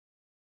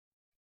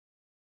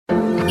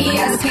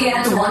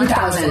ESPN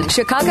 1000,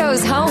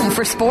 Chicago's home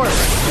for sports.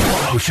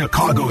 Follow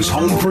Chicago's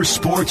home for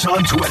sports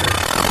on Twitter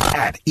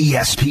at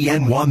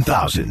ESPN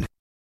 1000.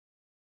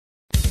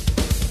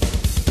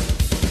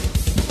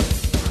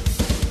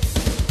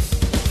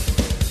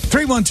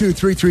 Three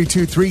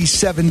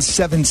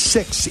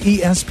 332-332-3776,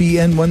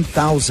 ESPN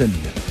 1000.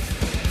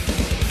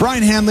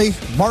 Brian Hanley,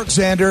 Mark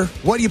Zander,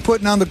 what are you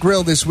putting on the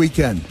grill this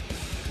weekend?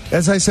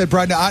 As I said,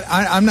 Brian,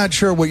 I'm not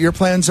sure what your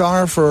plans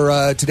are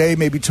for today,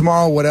 maybe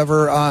tomorrow,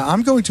 whatever.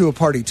 I'm going to a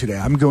party today.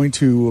 I'm going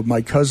to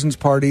my cousin's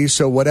party,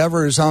 so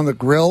whatever is on the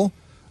grill,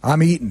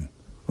 I'm eating.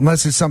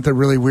 Unless it's something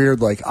really weird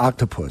like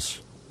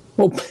octopus.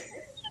 Well,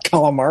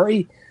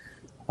 calamari?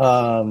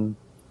 Or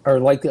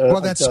like...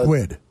 well, that's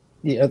squid.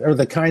 Yeah, or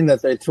the kind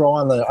that they throw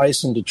on the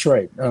ice in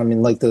Detroit. I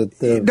mean, like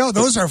the no,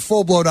 those are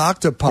full-blown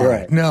octopi.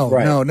 Right, no.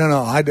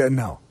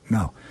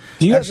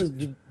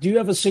 Do you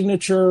have a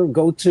signature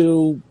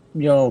go-to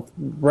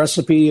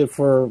recipe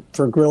for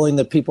grilling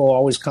that people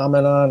always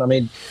comment on? I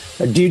mean,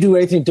 do you do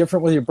anything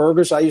different with your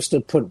burgers? I used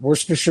to put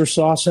Worcestershire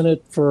sauce in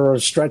it for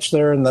a stretch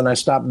there, and then I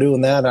stopped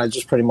doing that. I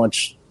just pretty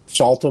much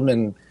salt them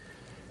and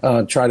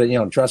try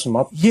to dress them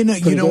up. You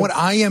know what?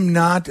 I am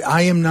not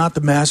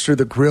the master of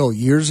the grill.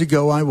 Years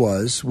ago, I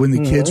was when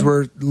the kids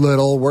were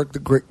little. Worked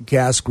the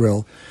gas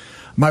grill.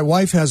 My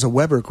wife has a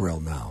Weber grill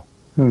now,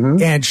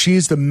 and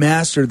she's the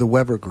master of the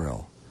Weber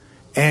grill.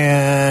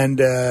 And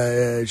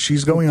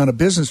she's going on a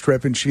business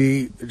trip, and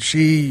she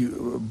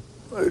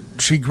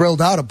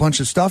grilled out a bunch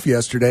of stuff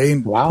yesterday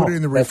and put it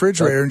in the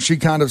refrigerator. And she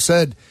kind of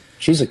said,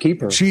 she's a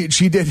keeper. She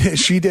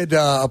did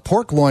a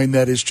pork loin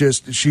that is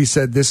just, she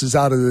said, this is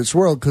out of this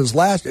world, because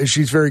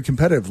she's very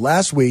competitive.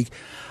 Last week,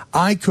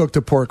 I cooked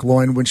a pork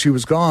loin when she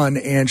was gone,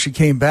 and she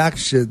came back.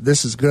 She said,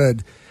 this is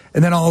good.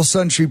 And then all of a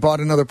sudden, she bought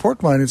another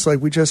pork loin. It's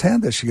like, we just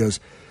had this. She goes,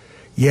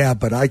 yeah,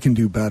 but I can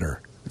do better.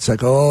 It's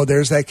like, oh,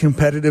 there's that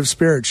competitive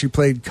spirit. She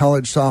played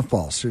college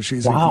softball, so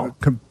she's a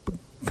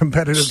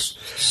competitive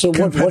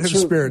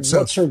spirit.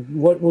 So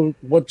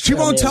she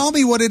won't tell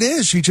me what it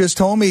is. She just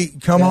told me,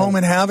 come home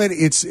and have it.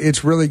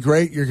 It's really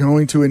great. You're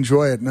going to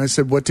enjoy it. And I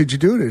said, what did you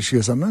do to it? She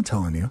goes, I'm not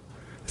telling you.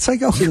 It's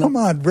like, oh, come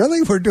on,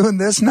 really? We're doing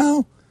this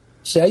now?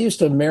 See, I used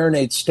to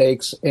marinate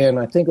steaks, and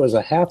I think it was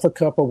a half a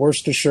cup of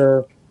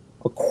Worcestershire,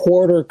 a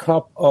quarter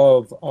cup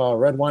of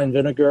red wine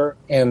vinegar,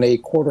 and a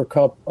quarter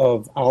cup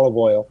of olive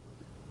oil.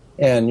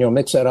 And,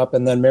 mix that up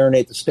and then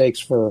marinate the steaks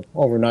for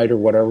overnight or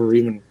whatever,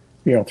 even,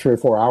 3 or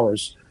 4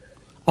 hours.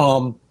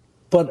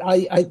 But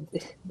I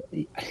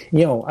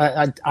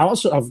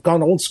also, I've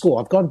gone old school.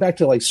 I've gone back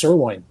to like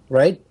sirloin,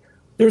 right?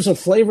 There's a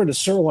flavor to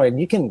sirloin.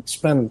 You can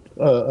spend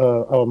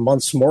a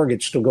month's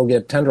mortgage to go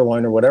get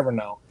tenderloin or whatever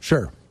now.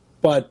 Sure.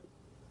 But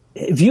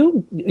if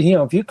you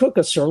cook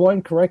a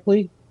sirloin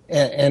correctly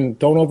and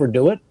don't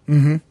overdo it,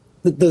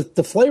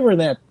 the flavor in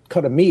that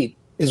cut of meat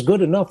is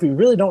good enough. You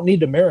really don't need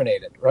to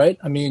marinate it, right?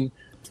 I mean,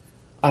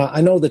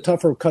 I know the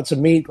tougher cuts of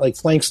meat, like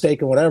flank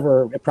steak and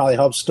whatever, it probably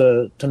helps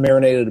to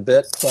marinate it a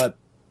bit. But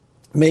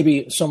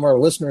maybe some of our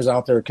listeners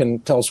out there can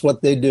tell us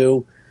what they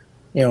do.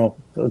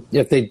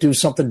 If they do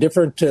something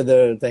different to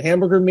the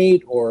hamburger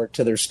meat or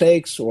to their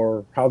steaks,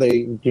 or how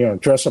they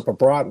dress up a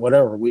brat,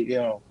 whatever.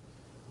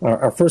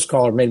 Our first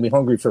caller made me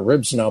hungry for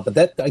ribs now. But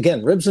that,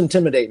 again, ribs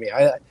intimidate me.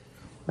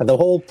 The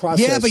whole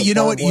process. Yeah, but you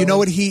know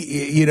what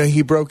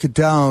he broke it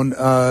down.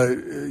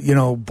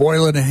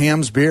 Boiling a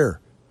ham's beer.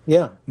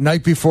 Yeah.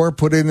 Night before,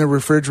 put it in the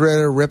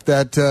refrigerator, rip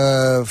that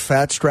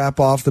fat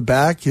strap off the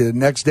back.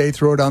 Next day,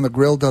 throw it on the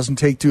grill. Doesn't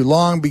take too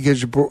long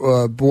because you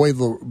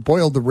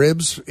boiled the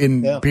ribs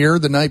in beer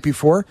the night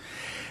before.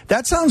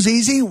 That sounds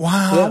easy. Wow,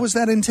 how was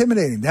that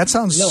intimidating? That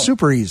sounds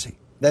super easy.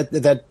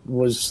 That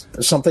was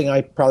something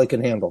I probably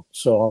can handle.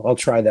 So I'll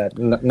try that.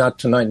 Not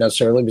tonight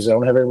necessarily because I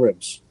don't have any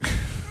ribs.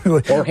 Or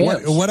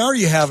hams. What are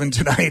you having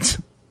tonight?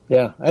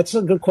 Yeah, that's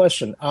a good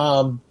question.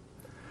 Game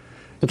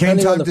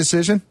time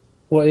decision?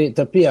 Well,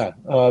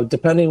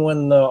 depending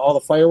when all the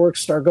fireworks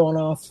start going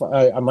off,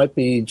 I might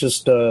be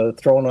just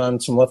throwing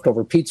on some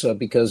leftover pizza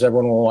because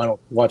everyone will want to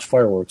watch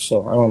fireworks.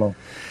 So I don't know.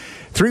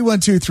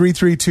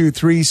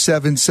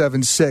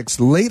 312-332-3776.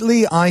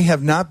 Lately, I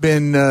have not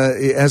been,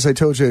 as I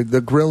told you,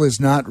 the grill is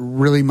not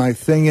really my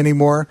thing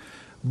anymore.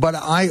 But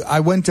I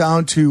went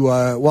down to,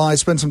 I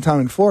spent some time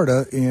in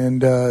Florida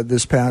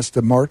this past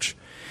March,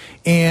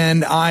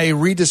 and I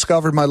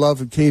rediscovered my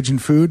love of Cajun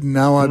food, and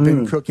now I've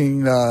been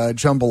cooking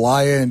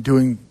jambalaya and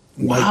doing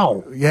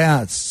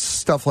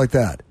stuff like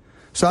that.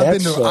 So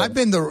I've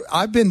been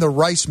the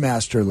rice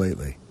master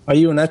lately. Are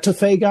you an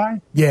etouffee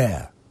guy?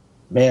 Yeah.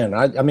 Man,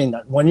 I mean,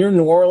 when you're in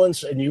New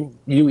Orleans and you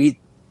eat,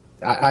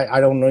 I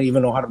don't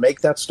even know how to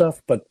make that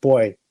stuff, but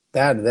boy.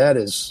 That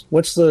is,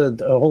 what's the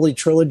Holy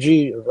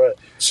Trilogy?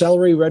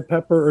 Celery, red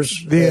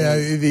peppers?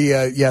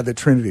 The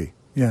Trinity.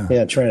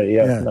 Yeah, Trinity.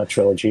 Yeah, not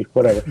trilogy,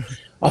 whatever.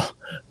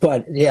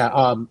 But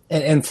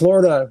and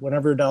Florida,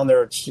 whenever you're down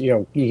there, it's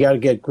you got to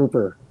get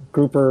grilled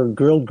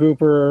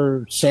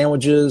grouper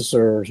sandwiches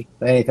or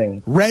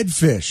anything.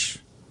 Redfish,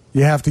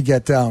 you have to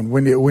get down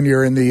when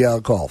you're in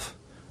the Gulf,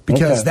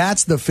 because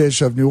that's the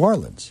fish of New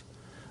Orleans.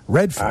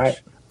 Redfish.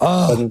 Right.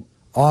 Oh,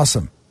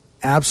 awesome.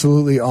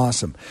 Absolutely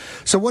awesome.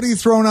 So what are you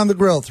throwing on the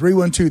grill?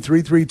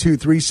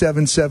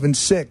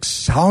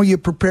 312-332-3776. How are you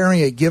preparing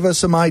it? Give us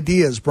some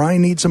ideas.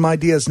 Brian needs some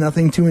ideas.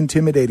 Nothing too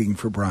intimidating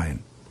for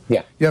Brian.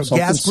 Yeah. You have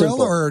gas grill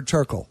simple. or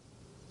charcoal?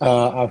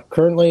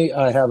 Currently,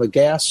 I have a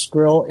gas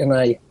grill, and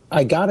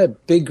I got a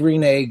big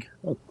green egg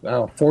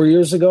 4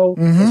 years ago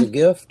as a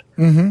gift.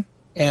 Mm-hmm.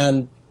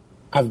 And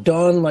I've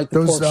done like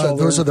the pork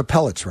shoulder. Those are the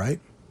pellets, right?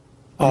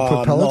 You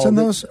put pellets in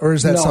those, or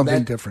is that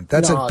something different?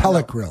 That's a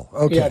pellet grill.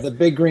 Okay. Yeah, the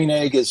big green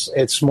egg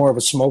it's more of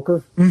a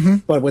smoker,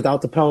 but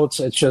without the pellets,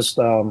 it's just.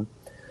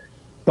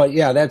 But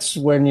yeah, that's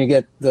when you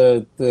get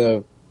the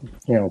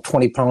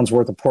 20 pounds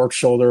worth of pork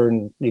shoulder,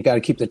 and you got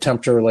to keep the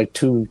temperature like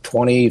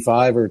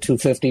 225 or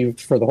 250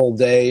 for the whole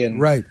day,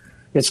 and right.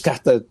 It's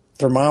got the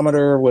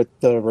thermometer with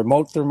the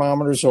remote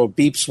thermometer, so it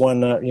beeps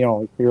when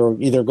you're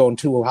either going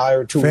too high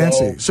or too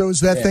fancy. low. So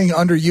is that thing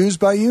underused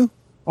by you?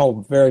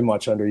 Oh, very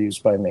much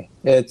underused by me.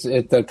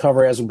 The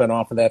cover hasn't been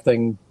off of that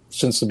thing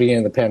since the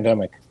beginning of the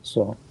pandemic.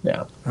 So,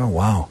 yeah. Oh,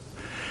 wow.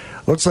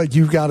 Looks like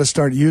you've got to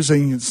start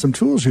using some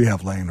tools you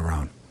have laying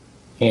around.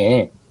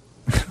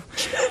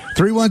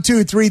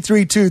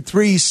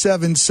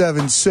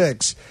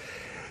 312-332-3776.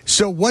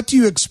 So what do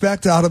you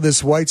expect out of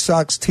this White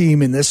Sox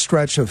team in this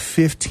stretch of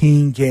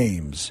 15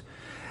 games?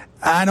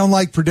 I don't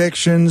like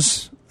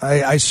predictions.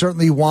 I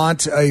certainly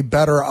want a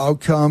better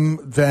outcome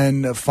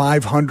than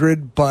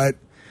 500, but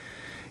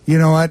you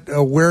know what?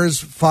 Where's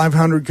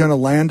 500 going to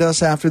land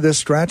us after this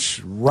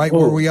stretch? Right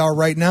where we are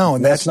right now,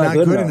 and that's not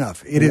good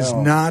enough. It is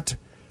not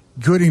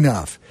good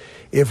enough.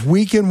 If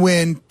we can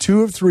win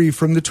 2 of 3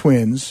 from the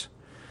Twins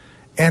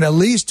and at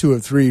least 2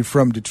 of 3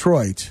 from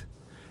Detroit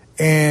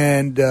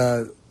and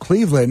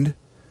Cleveland,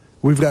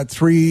 we've got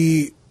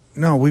 3.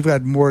 No, we've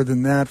got more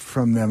than that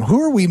from them.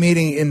 Who are we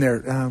meeting in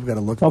there? I've got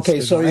to look at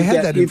the schedule. I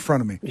had that in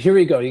front of me. Here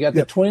we go. You got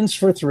the Twins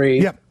for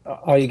 3. Yep.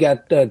 You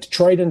got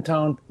Detroit in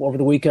town over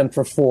the weekend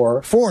for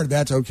 4. 4,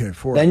 that's okay.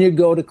 4. Then you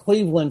go to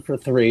Cleveland for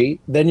 3.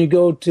 Then you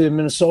go to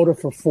Minnesota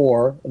for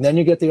 4. And then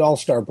you get the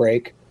All-Star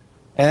break.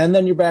 And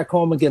then you're back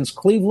home against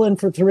Cleveland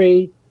for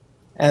 3.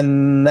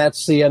 And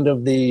that's the end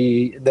of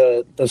the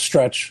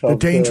stretch. The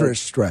dangerous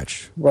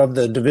stretch. Of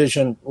the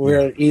division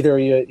where either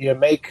you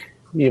make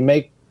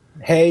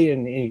hay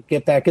and you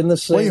get back in the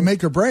thing. Well, you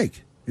make or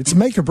break. It's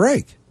make or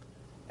break.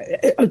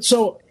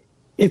 So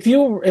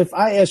if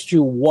I asked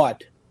you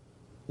what,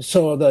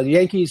 so the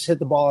Yankees hit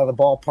the ball out of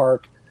the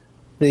ballpark,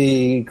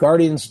 the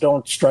Guardians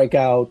don't strike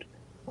out,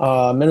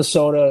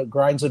 Minnesota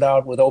grinds it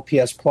out with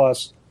OPS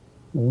plus.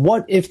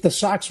 What if the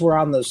Sox were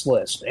on this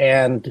list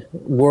and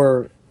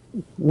were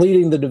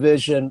leading the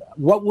division?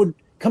 What would,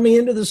 coming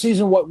into the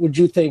season, what would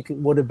you think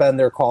would have been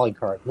their calling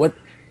card?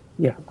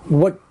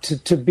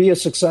 To be a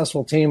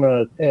successful team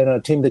and a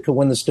team that could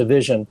win this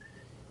division,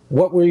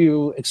 what were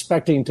you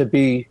expecting to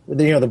be?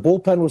 The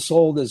bullpen was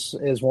sold as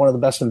one of the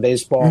best in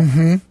baseball.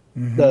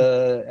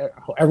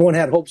 Everyone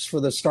had hopes for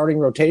the starting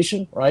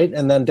rotation, right?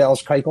 And then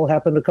Dallas Keuchel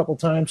happened a couple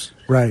times,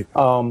 right?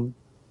 And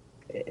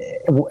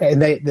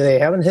they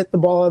haven't hit the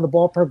ball out of the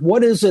ballpark.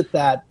 What is it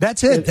that?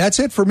 That's it. That's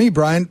it for me,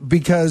 Brian.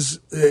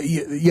 Because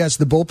yes,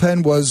 the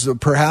bullpen was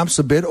perhaps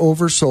a bit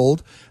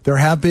oversold. There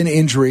have been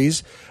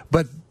injuries,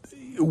 but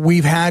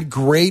we've had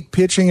great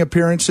pitching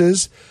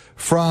appearances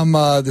from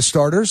the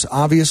starters,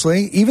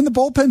 obviously. Even the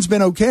bullpen's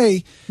been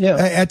okay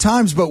at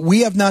times, but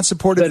we have not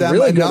supported them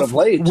really enough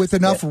with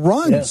enough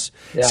runs.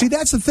 Yeah. See,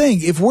 that's the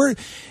thing. If we're,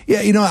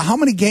 how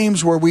many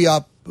games were we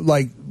up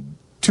like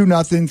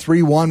 2-0,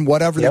 3-1,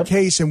 whatever the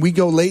case, and we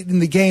go late in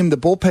the game, the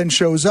bullpen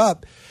shows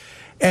up,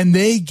 and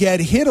they get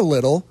hit a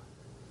little.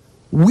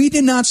 We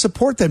did not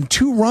support them.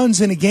 2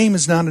 runs in a game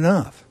is not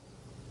enough.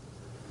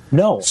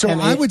 No. So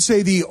I would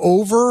say the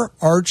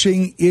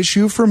overarching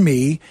issue for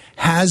me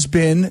has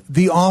been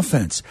the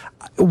offense.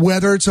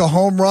 Whether it's a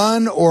home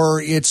run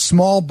or it's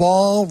small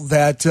ball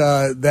that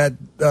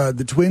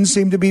the Twins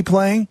seem to be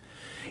playing,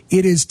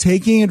 it is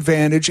taking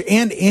advantage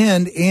and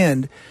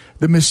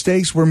the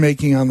mistakes we're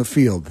making on the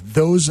field.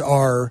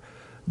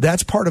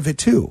 That's part of it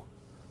too.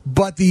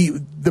 But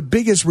the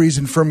biggest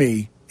reason for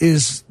me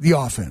is the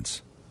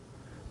offense.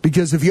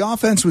 Because if the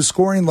offense was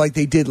scoring like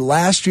they did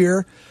last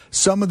year,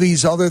 some of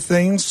these other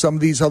things, some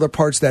of these other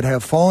parts that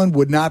have fallen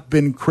would not have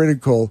been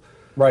critical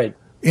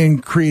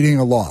in creating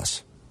a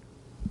loss.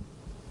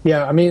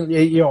 Yeah, I mean,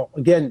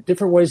 again,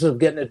 different ways of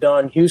getting it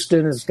done.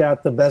 Houston has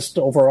got the best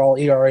overall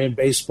ERA in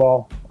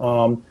baseball.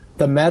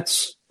 The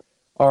Mets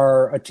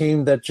are a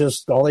team that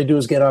just all they do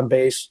is get on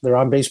base. Their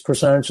on-base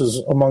percentage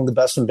is among the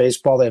best in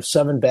baseball. They have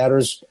 7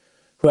 batters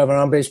who have an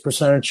on-base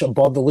percentage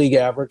above the league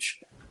average.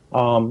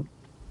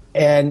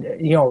 And,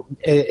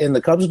 in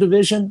the Cubs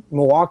division,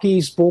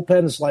 Milwaukee's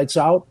bullpen is lights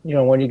out.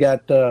 When you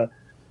got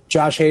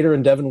Josh Hader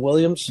and Devin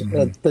Williams,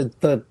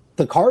 the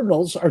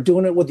Cardinals are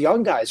doing it with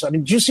young guys. I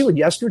mean, did you see what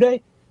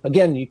yesterday?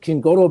 Again, you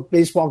can go to a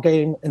baseball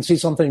game and see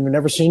something you've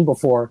never seen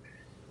before.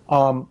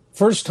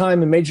 First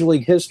time in Major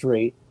League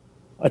history,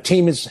 a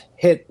team has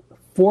hit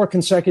 4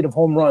 consecutive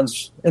home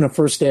runs in a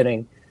first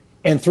inning,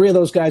 and 3 of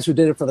those guys who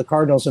did it for the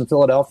Cardinals in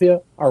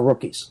Philadelphia are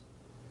rookies.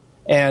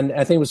 And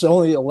I think it was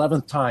only the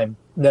 11th time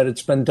that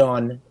it's been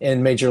done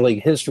in Major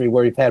League history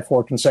where you've had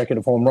 4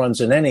 consecutive home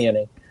runs in any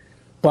inning.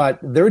 But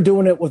they're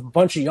doing it with a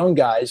bunch of young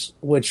guys,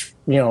 which,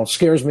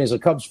 scares me as a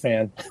Cubs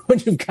fan when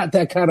you've got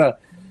that kind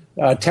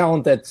of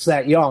talent that's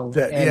that young.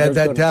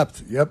 That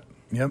depth. Yep.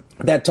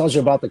 That tells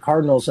you about the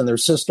Cardinals and their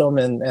system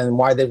and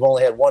why they've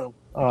only had one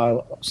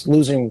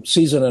losing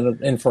season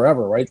in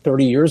forever, right?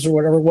 30 years or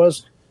whatever it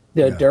was.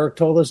 Derek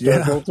told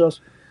us.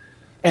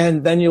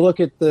 And then you look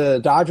at the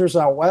Dodgers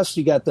out west.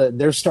 You got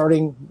their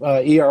starting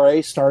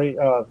ERA,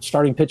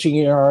 starting pitching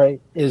ERA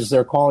is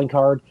their calling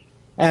card,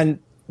 and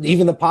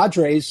even the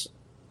Padres,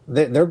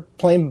 they're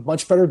playing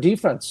much better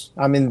defense.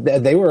 I mean,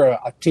 they were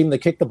a team that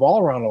kicked the ball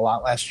around a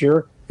lot last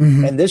year,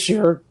 and this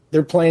year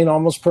they're playing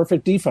almost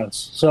perfect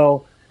defense.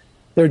 So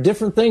there are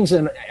different things,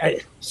 and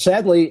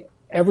sadly,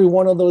 every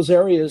one of those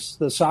areas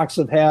the Sox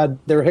have had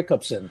their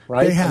hiccups in,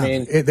 right?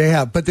 They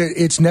have, but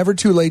it's never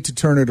too late to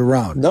turn it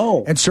around.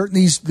 No. And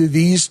certainly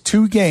these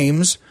 2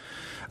 games,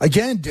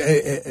 again,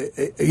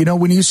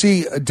 when you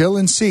see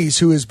Dylan Cease,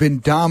 who has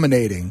been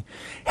dominating,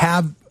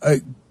 have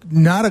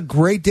not a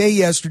great day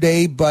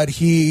yesterday, but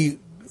he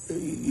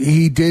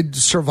did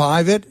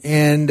survive it,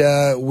 and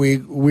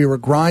we were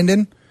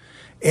grinding.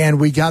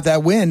 And we got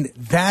that win.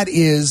 That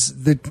is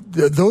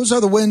those are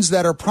the wins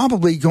that are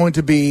probably going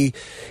to be,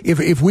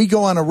 if we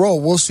go on a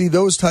roll, we'll see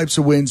those types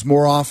of wins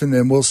more often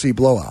than we'll see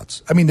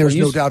blowouts. I mean, there's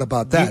no doubt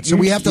about that. So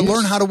we have to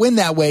learn how to win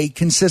that way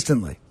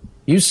consistently.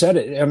 You said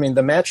it. I mean,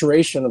 the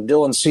maturation of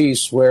Dylan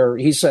Cease, where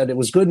he said it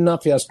was good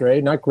enough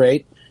yesterday, not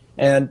great,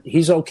 and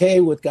he's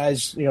okay with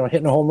guys,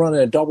 hitting a home run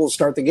and a double to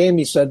start the game.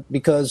 He said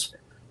because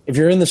if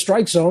you're in the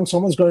strike zone,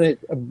 someone's going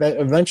to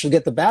eventually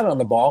get the bat on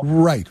the ball.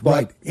 Right.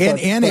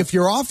 And if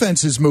your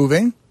offense is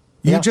moving,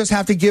 you just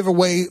have to give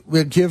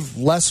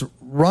less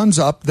runs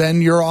up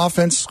than your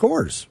offense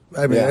scores.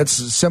 I mean, it's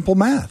simple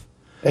math.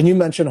 And you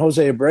mentioned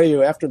Jose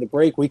Abreu. After the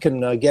break, we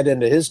can get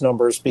into his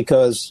numbers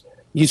because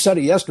you said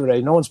it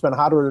yesterday. No one's been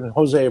hotter than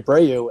Jose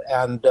Abreu.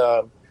 And,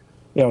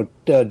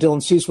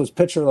 Dylan Cease was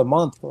pitcher of the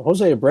month.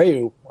 Jose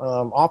Abreu,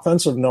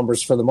 offensive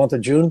numbers for the month of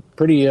June,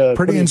 pretty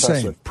insane.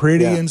 Impressive.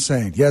 Pretty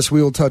insane. Yes,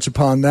 we will touch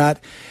upon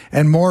that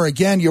and more.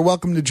 Again, you're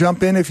welcome to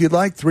jump in if you'd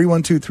like.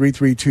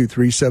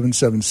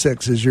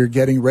 312-332-3776 as you're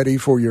getting ready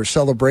for your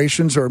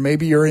celebrations, or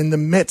maybe you're in the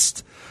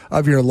midst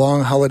of your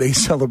long holiday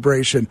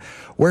celebration.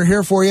 We're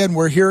here for you, and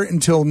we're here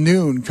until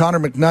noon. Connor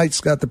McKnight's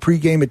got the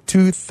pregame at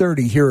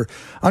 2:30 here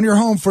on your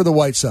home for the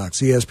White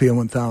Sox, ESPN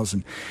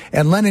 1000.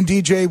 And Len and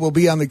DJ will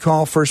be on the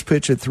call. First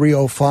pitch at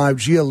 3:05.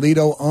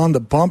 Giolito on the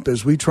bump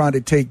as we try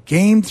to take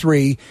Game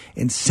 3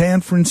 in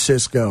San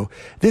Francisco.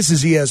 This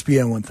is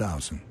ESPN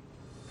 1000.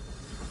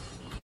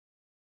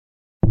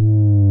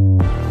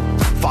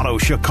 Follow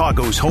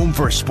Chicago's Home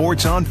for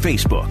Sports on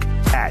Facebook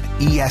at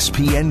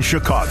ESPN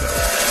Chicago.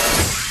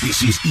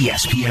 This is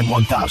ESPN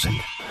 1000.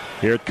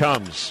 Here it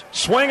comes.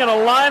 Swinging a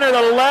liner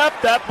to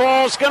left. That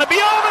ball's going to be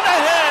over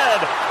the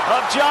head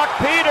of Jock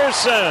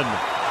Peterson.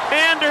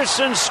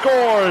 Anderson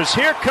scores.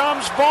 Here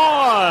comes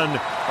Vaughn.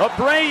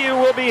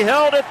 Abreu will be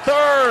held at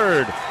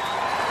third.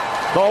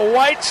 The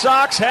White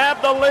Sox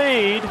have the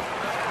lead.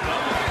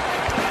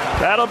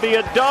 That'll be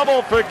a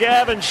double for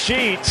Gavin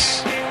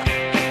Sheets.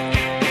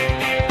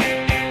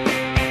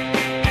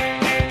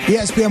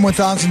 ESPN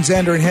 1000's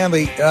Xander and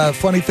Hanley.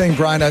 Funny thing,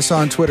 Brian, I saw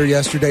on Twitter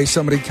yesterday,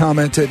 somebody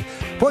commented,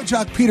 boy,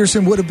 Jock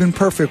Peterson would have been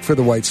perfect for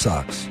the White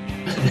Sox.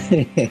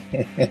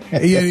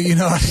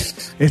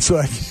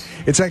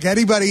 It's like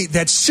anybody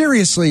that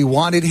seriously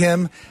wanted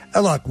him.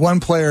 Look,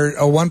 one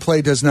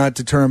play does not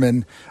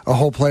determine a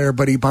whole player,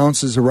 but he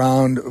bounces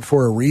around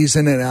for a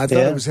reason. And I thought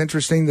it was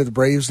interesting that the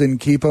Braves didn't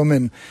keep him.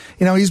 And,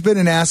 he's been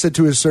an asset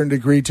to a certain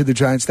degree to the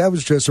Giants. That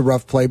was just a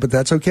rough play, but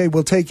that's okay.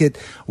 We'll take it.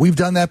 We've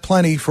done that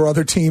plenty for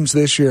other teams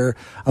this year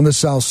on the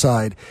South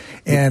Side.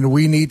 And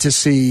we need to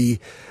see,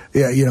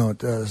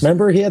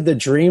 remember he had the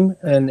dream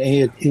and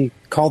he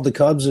called the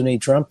Cubs and he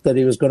dreamt that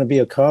he was going to be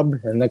a Cub.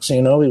 And next thing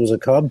you know, he was a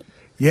Cub.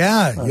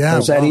 Yeah. It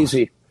was that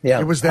easy. Yeah.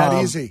 It was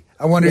that easy.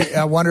 I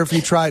wonder if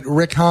he tried.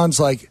 Rick Hahn's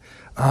like,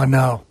 oh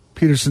no,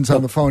 Peterson's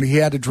on the phone. He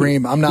had a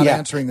dream. I'm not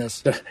answering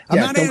this. I'm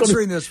not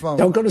answering this phone.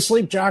 Don't go to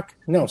sleep, Jock.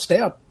 No, stay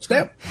up.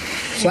 Slap.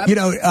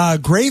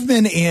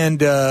 Graveman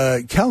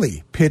and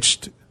Kelly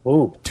pitched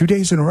 2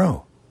 days in a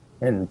row.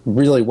 And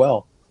really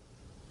well.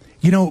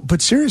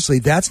 But seriously,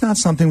 that's not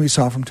something we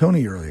saw from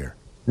Tony earlier.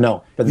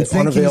 No, but they're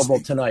unavailable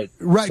tonight.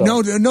 Right.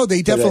 So, no,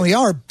 they definitely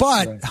are.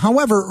 But,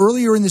 however,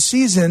 earlier in the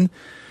season,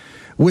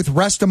 with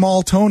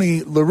Restamal,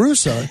 Tony, La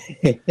Russa,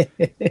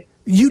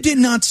 you did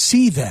not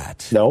see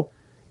that. No.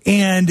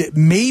 And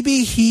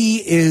maybe he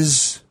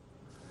is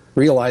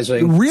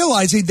realizing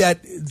that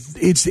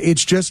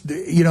it's just,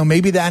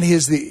 maybe that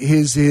is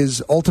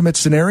his ultimate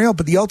scenario,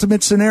 but the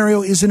ultimate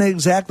scenario isn't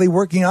exactly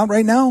working out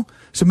right now.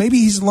 So maybe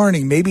he's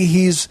learning. Maybe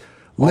he's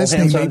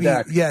listening. Maybe,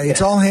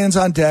 it's all hands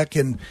on deck.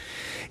 And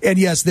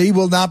yes, they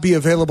will not be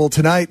available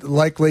tonight.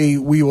 Likely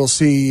we will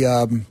see,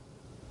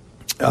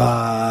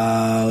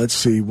 let's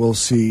see, we'll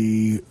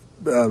see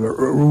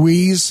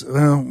Ruiz,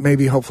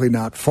 maybe hopefully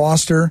not,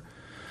 Foster,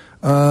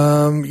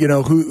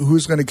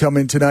 Who's going to come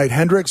in tonight?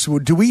 Hendricks.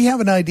 Do we have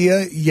an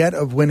idea yet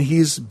of when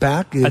he's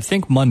back? I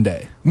think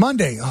Monday.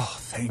 Monday. Oh,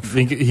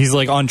 thankfully. I think he's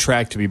like on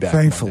track to be back.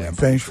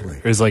 Thankfully. Sure.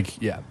 It was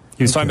like, yeah.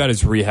 He was talking about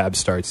his rehab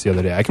starts the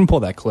other day. I can pull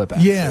that clip out.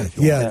 Yeah.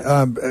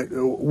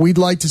 We'd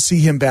like to see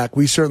him back.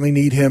 We certainly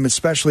need him,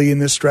 especially in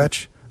this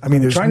stretch. I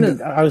mean,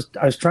 I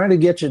was trying to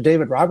get you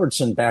David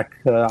Robertson back.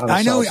 On the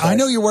I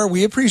know you were.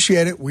 We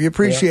appreciate it.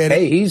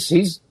 Hey,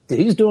 he's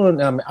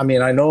doing. I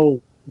mean, I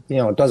know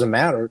it doesn't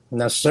matter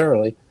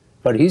necessarily,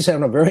 but he's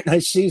having a very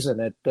nice season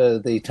at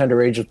the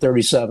tender age of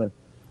 37.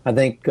 I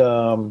think.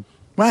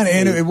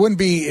 And it wouldn't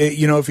be,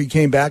 if he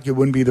came back, it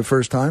wouldn't be the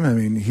first time. I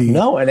mean,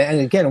 No, and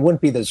again, it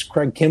wouldn't be this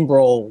Craig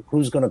Kimbrell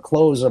who's going to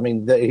close. I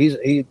mean,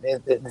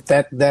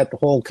 that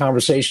whole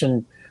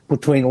conversation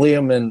between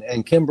Liam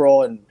and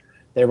Kimbrell, and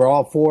they were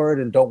all for it,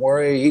 and don't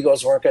worry,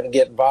 egos weren't going to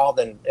get involved,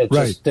 and it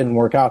just didn't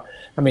work out.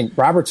 I mean,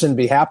 Robertson would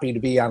be happy to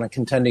be on a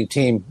contending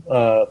team.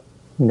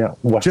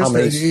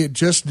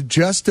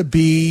 Just to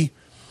be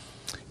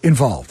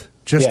involved,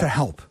 to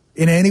help.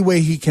 In any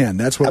way he can.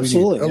 That's what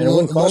Absolutely. we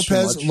need.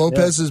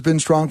 Lopez has been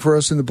strong for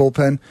us in the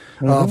bullpen.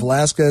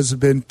 Velasquez has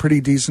been pretty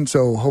decent,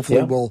 so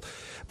hopefully we'll...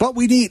 But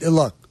we need...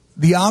 Look,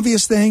 the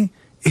obvious thing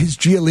is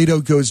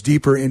Giolito goes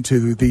deeper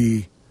into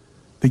the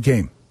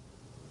game,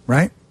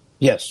 right?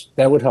 Yes,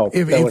 that would help.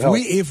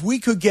 If we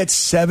could get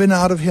 7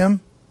 out of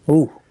him,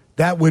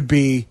 that would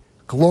be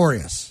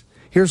glorious.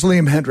 Here's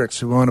Liam Hendricks,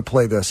 who want to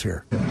play this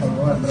here.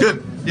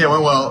 Good. Yeah, it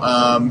went well.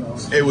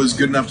 It was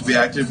good enough to be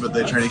active, but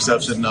the training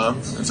staff said no,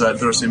 and so I had to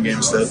throw a sim game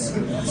instead.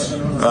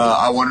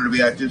 I wanted to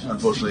be active.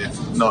 Unfortunately,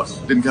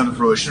 didn't come to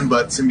fruition,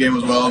 but sim game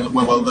went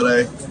well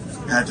today.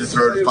 I had to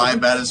throw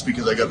 5 batters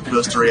because I got the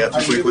first 3 out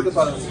too quickly.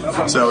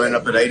 So I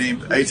ended up at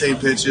 18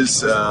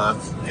 pitches.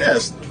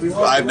 Yes,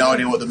 I have no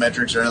idea what the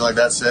metrics or anything like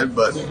that said,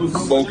 but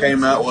the ball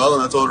came out well,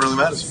 and that's all that really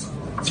matters.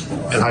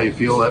 And how you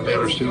feel, that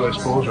matters too, I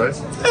suppose, right?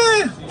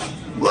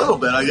 A little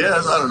bit, I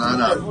guess. I don't know.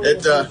 No.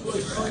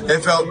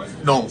 It felt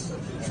normal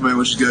for me,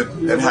 which is good.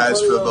 It has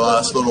for the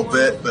last little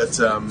bit, but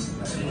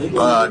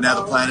now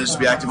the plan is to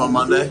be active on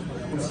Monday,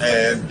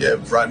 and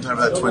right in time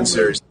for that Twin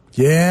Series.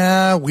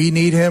 Yeah, we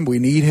need him. We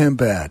need him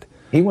bad.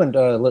 He went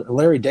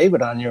Larry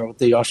David on you with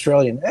the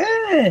Australian.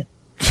 I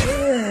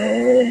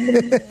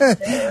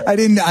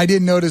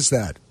didn't notice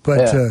that,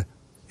 but.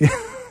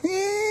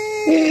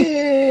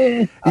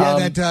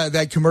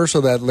 That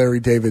commercial that Larry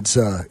David's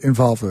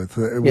involved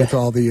with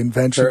all the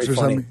inventions or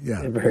something.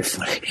 Yeah, very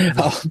funny.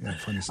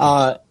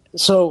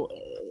 So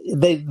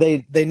they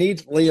need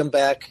Liam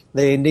back.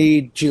 They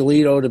need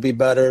Giolito to be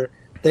better.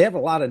 They have a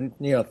lot of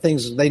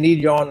things. They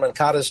need Yohan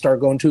Moncada to start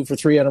going 2 for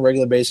 3 on a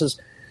regular basis.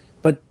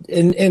 But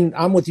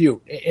I'm with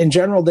you. In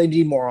general, they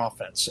need more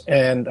offense,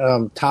 and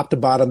top to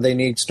bottom, they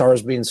need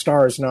stars being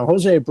stars. Now,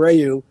 Jose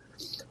Abreu,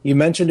 you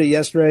mentioned it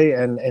yesterday,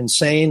 and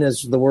insane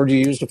is the word you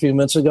used a few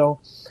minutes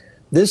ago.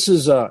 This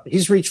is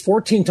he's reached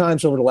 14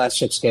 times over the last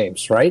 6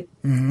 games, right?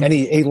 Mm-hmm. And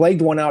he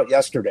legged one out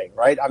yesterday,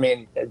 right? I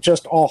mean,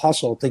 just all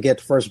hustle to get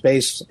to first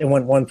base and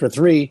went 1 for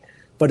 3,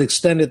 but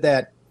extended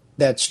that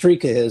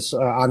streak of his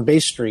on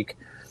base streak.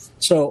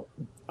 So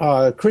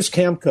Chris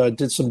Kamka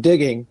did some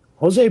digging.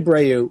 Jose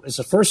Abreu is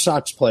the first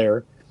Sox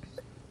player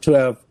to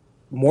have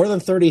more than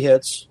 30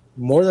 hits,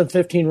 more than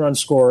 15 runs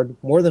scored,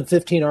 more than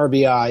 15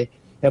 RBI,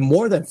 and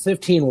more than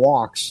 15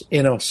 walks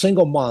in a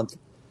single month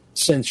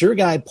since your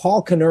guy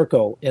Paul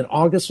Konerko in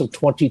August of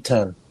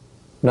 2010.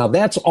 Now,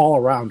 that's all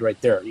around right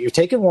there. You're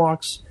taking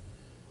walks,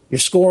 you're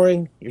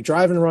scoring, you're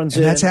driving runs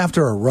in. That's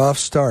after a rough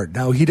start.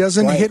 Now, he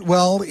doesn't hit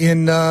well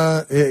in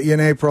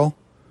April.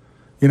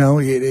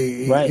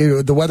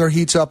 The weather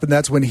heats up, and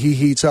that's when he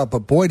heats up. But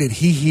boy, did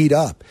he heat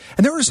up!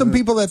 And there were some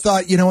people that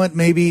thought, you know what,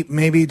 maybe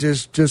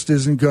just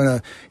isn't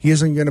gonna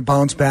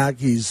bounce back.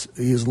 He's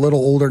a little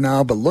older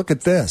now, but look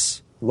at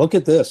this. Look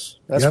at this.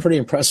 That's pretty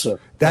impressive.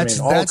 That's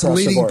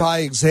leading by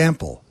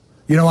example.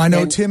 I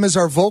know Tim is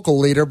our vocal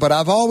leader, but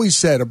I've always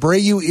said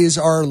Abreu is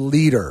our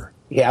leader.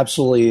 He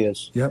absolutely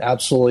is. Yep.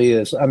 Absolutely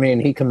is. I mean,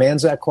 he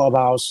commands that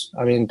clubhouse.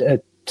 I mean, Tim,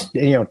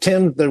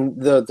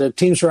 the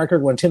team's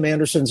record when Tim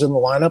Anderson's in the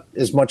lineup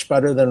is much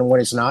better than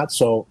when he's not.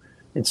 So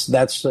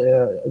that's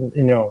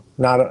no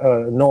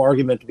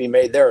argument to be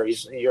made there.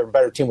 You're a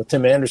better team with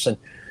Tim Anderson,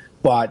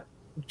 but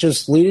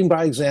just leading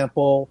by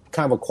example,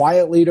 kind of a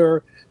quiet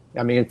leader.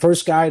 I mean,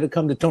 first guy to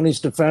come to Tony's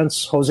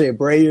defense, Jose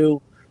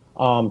Abreu,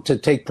 to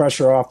take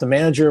pressure off the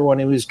manager when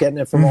he was getting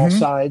it from all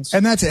sides.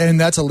 And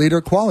that's a leader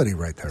quality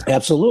right there.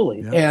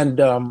 Absolutely. Yeah.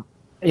 And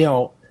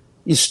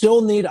you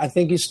still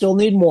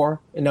need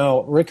more.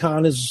 Rick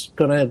Hahn is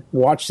going to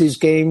watch these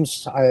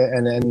games,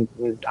 and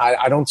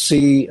I don't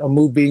see a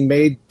move being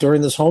made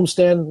during this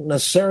homestand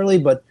necessarily,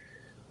 but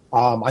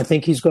I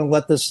think he's going to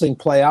let this thing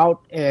play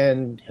out,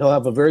 and he'll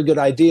have a very good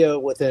idea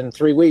within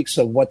 3 weeks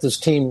of what this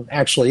team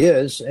actually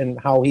is and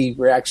how he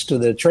reacts to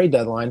the trade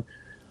deadline.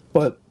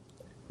 But,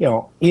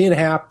 Ian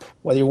Happ,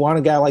 whether you want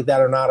a guy like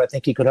that or not, I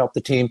think he could help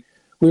the team.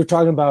 We were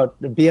talking about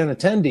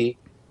Benintendi.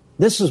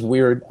 This is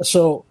weird.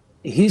 So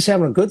he's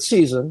having a good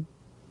season.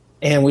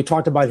 And we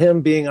talked about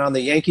him being on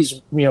the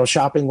Yankees,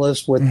 shopping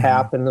list with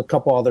Happ and a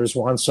couple others.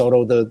 Juan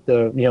Soto.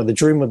 The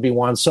dream would be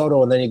Juan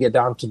Soto, and then you get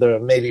down to the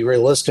maybe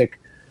realistic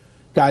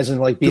guys in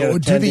like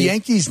Benintendi. Do the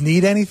Yankees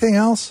need anything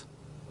else?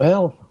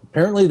 Well,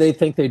 apparently they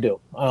think they do,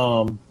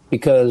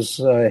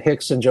 because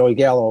Hicks and Joey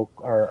Gallo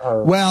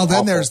are. Well, then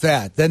awful. there's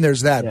that.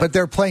 Yeah. But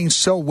they're playing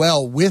so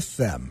well with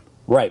them.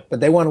 Right, but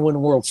they want to win a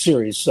World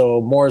Series,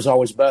 so more is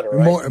always better.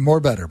 Right?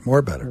 More better.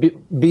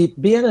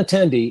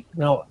 Benintendi.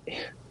 Now,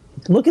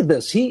 look at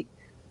this. He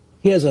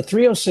has a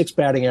 306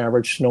 batting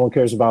average. No one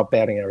cares about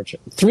batting average.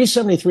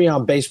 373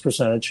 on base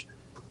percentage.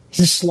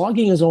 His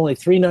slugging is only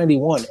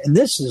 391, and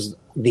this is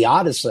the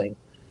oddest thing.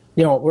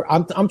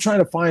 I'm trying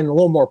to find a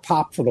little more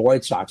pop for the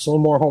White Sox, a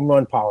little more home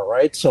run power,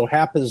 right? So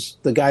Happ is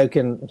the guy who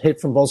can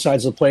hit from both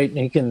sides of the plate, and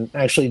he can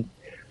actually,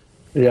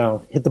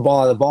 hit the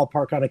ball out of the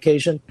ballpark on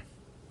occasion.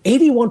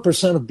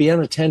 81% of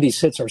Benintendi's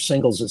hits are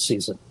singles this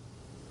season.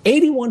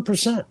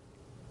 81%.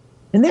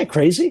 Isn't that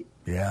crazy?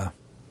 Yeah.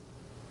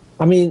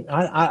 I mean,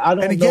 I don't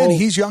know. And again,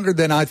 he's younger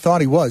than I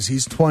thought he was.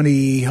 He's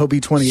 20. He'll be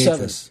 28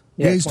 this.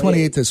 Yeah, he's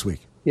 28 this week.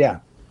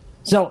 Yeah.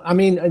 So, I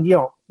mean,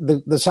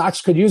 the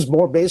Sox could use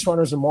more base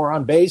runners and more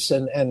on base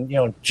and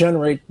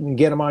generate and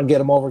get them on, get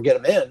them over,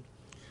 get them in.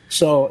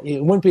 So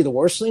it wouldn't be the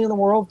worst thing in the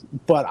world,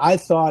 but I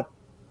thought,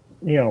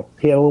 he had a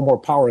little more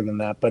power than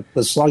that. But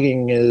the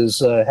slugging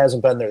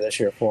hasn't been there this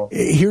year for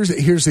him. Here's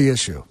the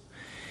issue.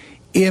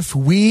 If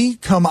we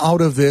come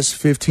out of this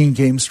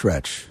 15-game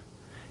stretch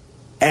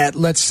at,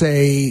 let's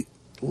say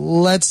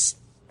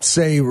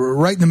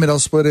right in the middle,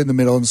 split in the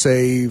middle, and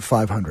say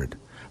 500,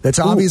 that's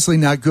obviously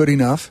not good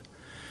enough.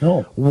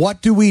 No.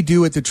 What do we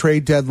do at the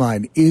trade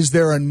deadline?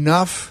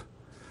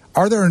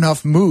 Are there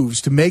enough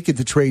moves to make it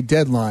the trade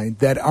deadline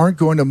that aren't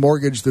going to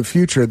mortgage the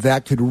future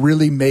that could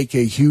really make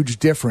a huge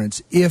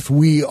difference if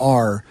we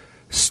are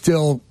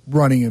still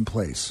running in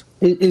place?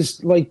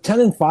 Is like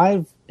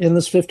 10-5 in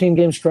this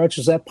 15-game stretch,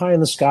 is that pie in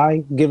the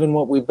sky, given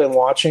what we've been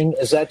watching?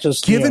 Is that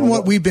just... Given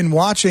what we've been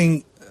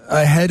watching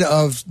ahead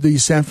of the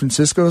San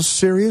Francisco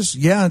series,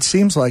 yeah, it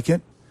seems like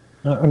it.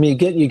 I mean,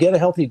 you get a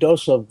healthy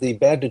dose of the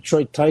bad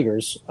Detroit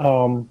Tigers,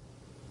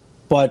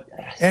 but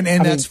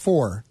that's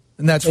four.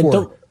 And that's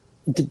four.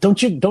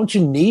 Don't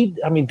you need?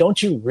 I mean,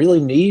 don't you really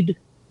need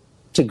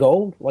to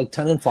go like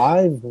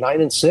 10-5,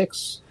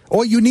 9-6?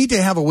 Oh, you need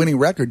to have a winning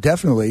record,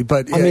 definitely.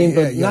 But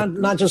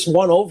not just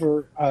one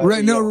over.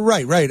 Right? No,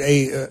 right.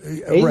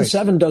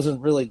 8-7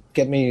 doesn't really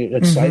get me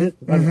excited.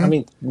 I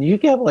mean, you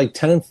can have like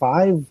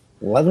 10-5,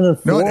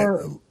 11-4.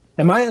 No,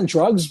 am I on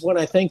drugs when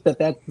I think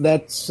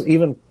that's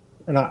even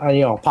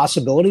a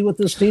possibility with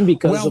this team?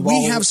 Because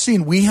we have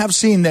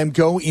seen them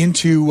go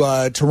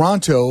into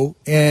Toronto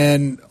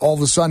and all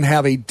of a sudden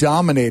have a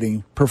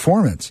dominating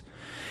performance,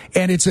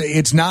 and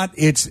it's not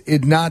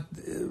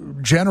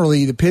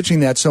generally the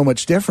pitching that's so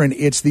much different.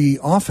 It's the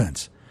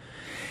offense,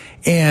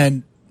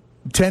 and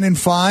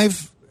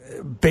 10-5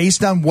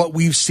 based on what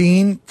we've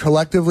seen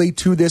collectively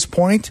to this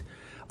point.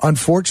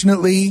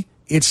 Unfortunately,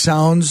 it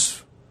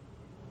sounds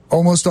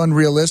almost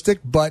unrealistic,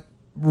 but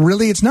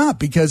really it's not,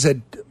 because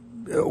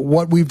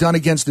what we've done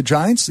against the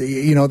Giants,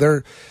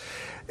 they're...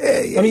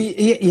 I mean,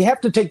 you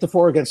have to take the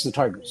 4 against the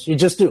Tigers. You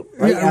just do.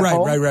 Right.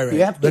 You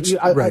have to.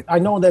 Right. I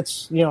know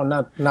that's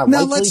not. Now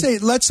likely.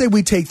 let's say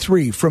we take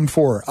 3 from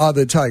 4 of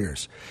the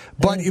Tigers,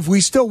 but if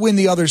we still win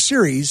the other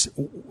series,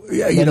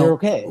 you're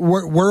okay.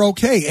 We're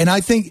okay. And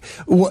I think,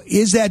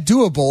 is that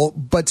doable?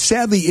 But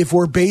sadly, if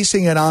we're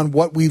basing it on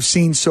what we've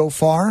seen so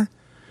far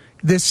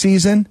this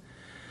season,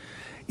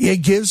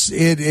 it gives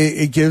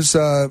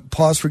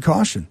pause for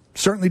caution.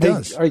 Certainly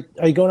does. Are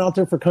you going out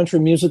there for country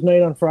music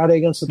night on Friday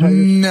against the Tigers?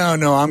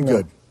 No, I'm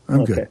good.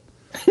 I'm good.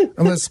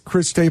 Unless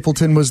Chris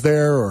Stapleton was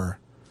there or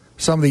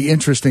some of the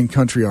interesting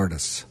country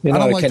artists. I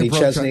don't like Kenny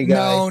Chesney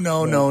guy.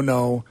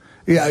 No.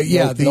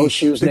 Yeah. No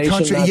Shoes Nation.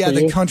 Country.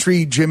 The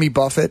country Jimmy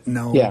Buffett.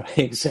 No. Yeah,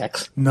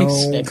 exactly. No.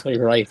 Exactly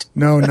right.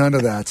 No, none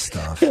of that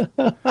stuff.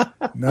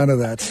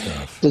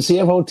 Does he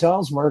have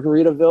hotels?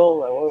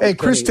 Margaritaville. Hey,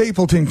 Chris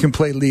Stapleton can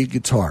play lead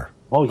guitar.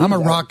 Oh, I'm a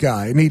rock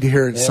guy. I need to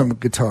hear some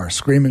guitar,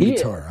 screaming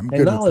guitar. I'm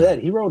good. And not only that,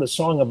 he wrote a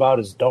song about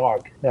his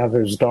dog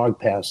after his dog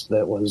passed.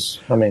 That was,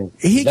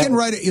 he could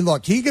write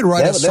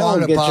a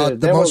song about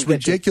the most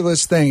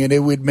ridiculous thing, and he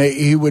would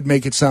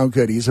make it sound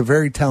good. He's a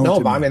very talented. No,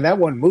 but I mean that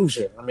one moves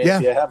you. I mean,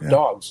 if you have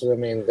dogs, I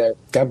mean,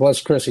 God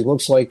bless Chris. He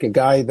looks like a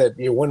guy that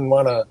you wouldn't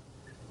want to.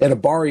 At a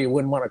bar, you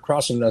wouldn't want to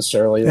cross him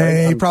necessarily.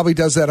 He probably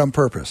does that on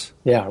purpose.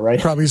 Yeah, right.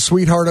 Probably a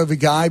sweetheart of a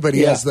guy, but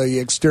he has the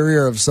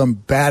exterior of some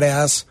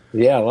badass.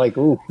 Yeah, like,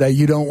 ooh. That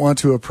you don't want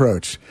to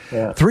approach.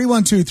 Yeah.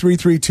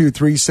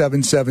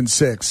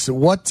 312-332-3776.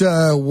 What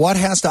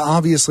has to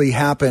obviously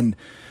happen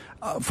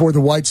for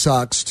the White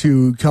Sox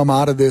to come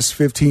out of this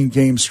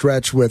 15-game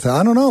stretch with,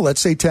 I don't know,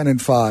 let's say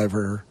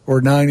 10-5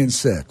 or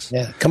 9-6?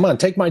 Yeah, come on,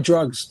 take my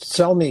drugs.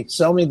 Sell me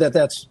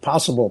that's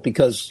possible,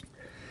 because...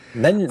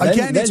 Then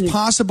it's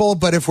possible,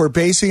 but if we're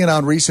basing it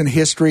on recent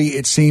history,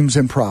 it seems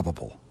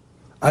improbable.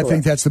 I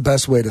think that's the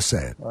best way to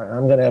say it. All right,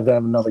 I'm going to have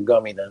another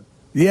gummy then.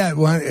 Yeah,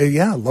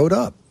 load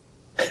up.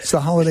 It's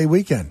the holiday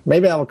weekend.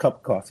 Maybe I'll have a cup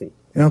of coffee.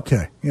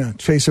 Okay, yeah,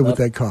 chase it with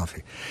that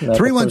coffee.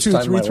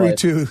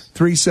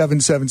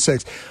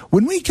 312-332-3776.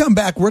 When we come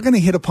back, we're going to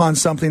hit upon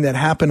something that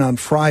happened on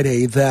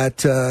Friday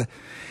that,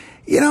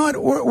 you know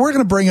what, we're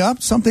going to bring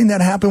up something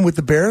that happened with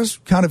the Bears,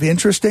 kind of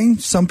interesting.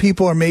 Some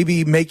people are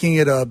maybe making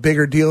it a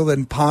bigger deal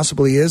than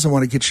possibly is. I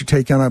want to get your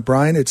take on it,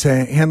 Brian. It's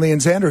Hanley and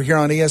Xander here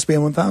on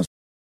ESPN 1000.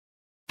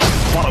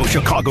 Follow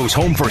Chicago's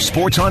Home for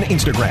Sports on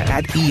Instagram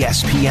at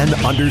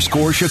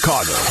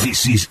ESPN_Chicago.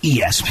 This is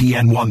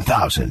ESPN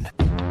 1000.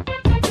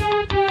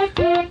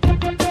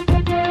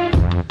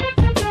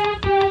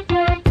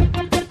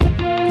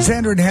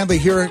 Xander and Hadley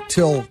here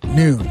till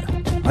noon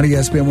on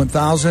ESPN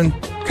 1000.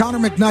 Connor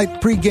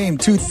McKnight pregame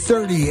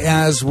 2:30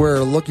 as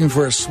we're looking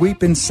for a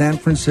sweep in San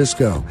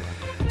Francisco.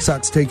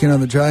 Sox taking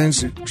on the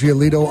Giants.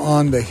 Giolito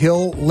on the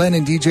hill. Len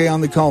and DJ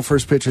on the call.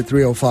 First pitch at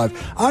 3:05.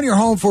 On your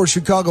home for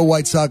Chicago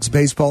White Sox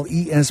baseball,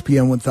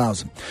 ESPN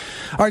 1000.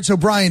 All right, so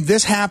Brian,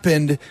 this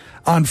happened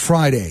on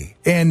Friday.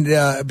 And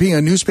being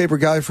a newspaper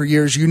guy for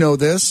years, you know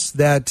this,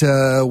 that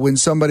when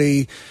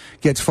somebody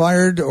gets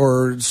fired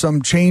or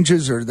some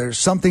changes or there's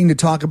something to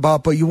talk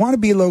about, but you want to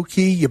be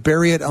low-key, you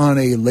bury it on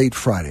a late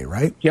Friday,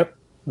 right? Yep.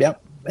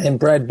 And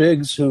Brad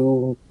Biggs,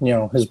 who,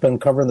 has been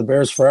covering the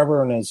Bears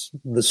forever and is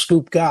the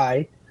scoop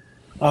guy,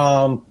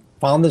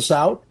 found this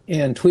out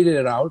and tweeted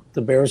it out.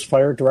 The Bears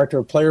fired Director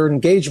of Player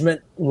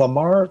Engagement,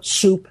 Lamar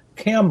Soup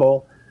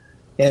Campbell.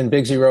 And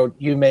Biggsy wrote,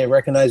 "You may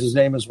recognize his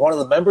name as one of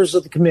the members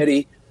of the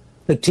committee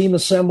the team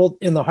assembled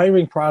in the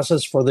hiring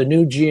process for the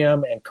new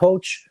GM and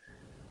coach.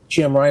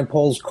 GM Ryan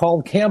Poles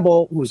called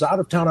Campbell, who was out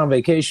of town on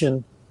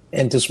vacation,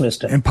 and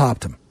dismissed him." And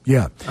popped him.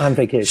 Yeah. On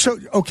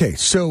vacation.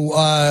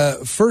 So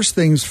first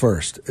things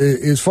first.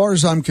 As far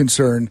as I'm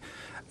concerned,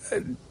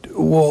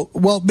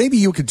 well, maybe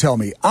you could tell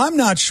me. I'm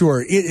not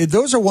sure.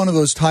 Those are one of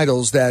those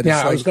titles that...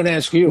 Yeah, I was going to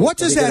ask you. What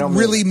does that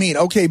really mean?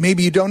 Okay,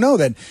 maybe you don't know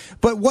then.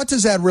 But what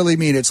does that really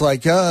mean? It's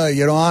like,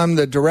 I'm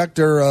the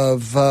director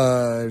of,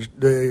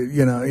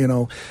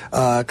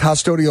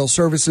 custodial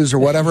services or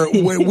whatever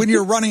when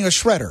you're running a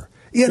shredder.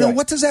 Right.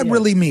 What does that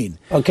really mean?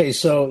 Okay,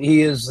 so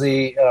he is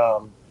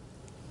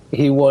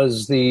he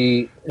was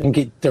the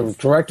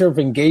director of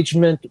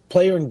engagement,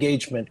 player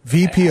engagement.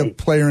 VP of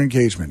player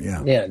engagement,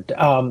 yeah. Yeah.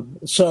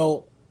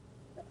 So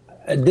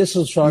this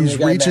is from...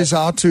 He reaches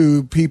out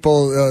to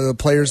people,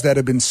 players that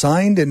have been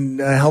signed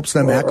and helps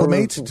them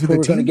acclimate to the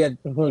team.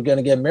 Who are going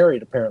to get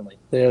married, apparently.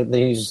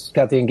 He's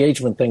got the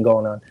engagement thing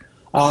going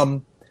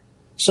on.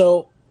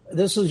 So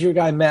this is your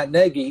guy, Matt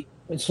Nagy.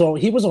 So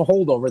he was a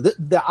holdover.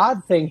 The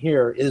odd thing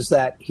here is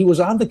that he was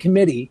on the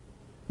committee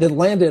that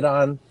landed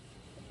on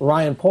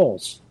Ryan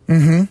Poles.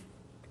 Mm-hmm.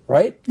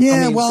 Right?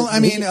 Yeah,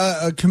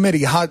 a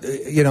committee. How,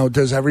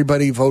 does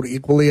everybody vote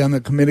equally on the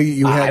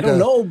committee? I don't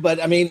know, but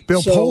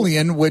Bill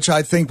Polian, which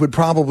I think would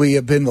probably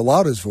have been the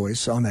loudest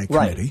voice on that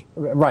committee.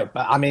 Right.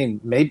 But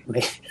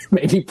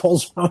maybe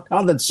Poles found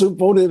out that Soup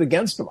voted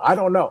against him. I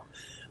don't know.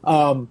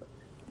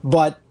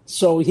 But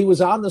so he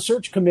was on the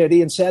search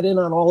committee and sat in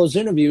on all his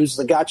interviews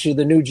that got you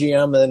the new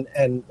GM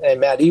and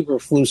Matt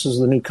Eberflus is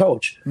the new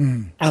coach.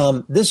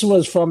 Mm. This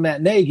was from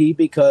Matt Nagy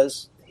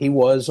because he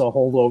was a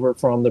holdover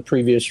from the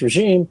previous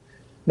regime.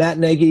 Matt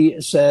Nagy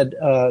said,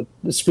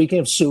 speaking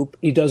of Soup,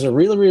 he does a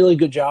really, really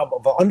good job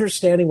of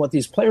understanding what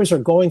these players are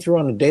going through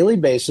on a daily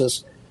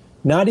basis,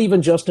 not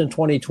even just in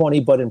 2020,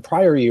 but in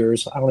prior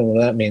years. I don't even know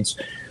what that means.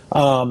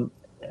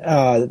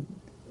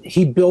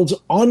 He builds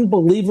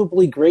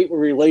unbelievably great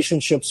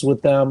relationships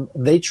with them.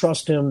 They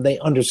trust him. They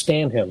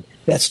understand him.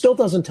 That still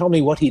doesn't tell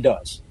me what he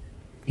does.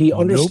 He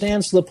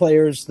understands the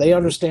players. They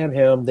understand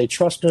him. They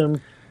trust him.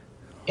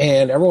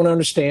 And everyone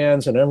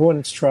understands, and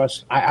everyone's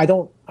trust. I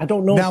don't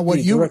know. Now,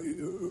 what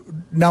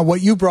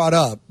you brought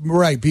up,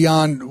 right?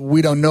 Beyond,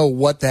 we don't know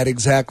what that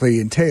exactly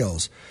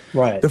entails.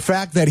 Right. The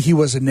fact that he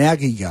was a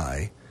Nagy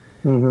guy,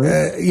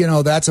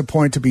 that's a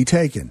point to be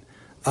taken.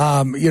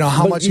 How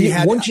much he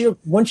had. Once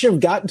you've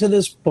gotten to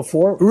this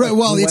before, right?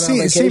 Well, it's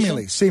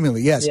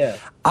seemingly, yes. Yeah.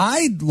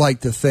 I'd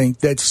like to think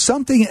that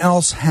something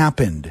else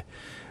happened,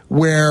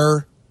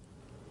 where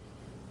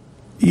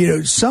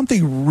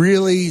something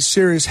really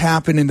serious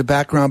happened in the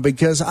background,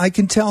 because I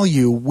can tell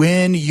you,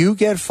 when you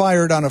get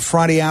fired on a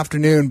Friday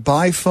afternoon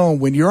by phone,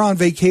 when you're on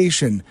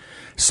vacation,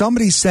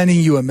 somebody's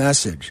sending you a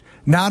message.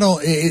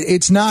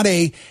 It's not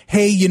a,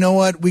 hey, you know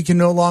what, we can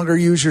no longer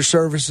use your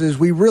services.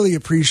 We really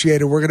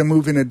appreciate it. We're going to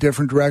move in a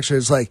different direction.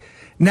 It's like,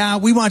 nah,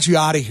 we want you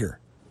out of here.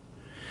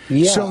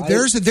 Yeah, so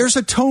there's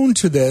a tone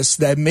to this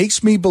that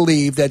makes me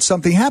believe that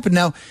something happened.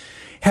 Now,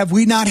 have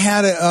we not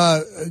had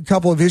a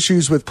couple of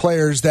issues with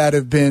players that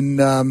have been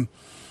signed,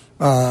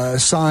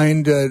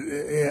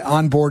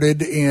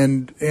 onboarded,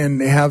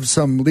 and have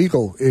some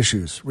legal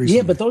issues recently?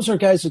 Yeah, but those are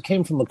guys that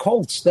came from the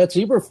Colts. That's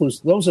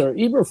Eberflus. Those are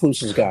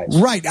Eberflus's guys.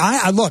 Right.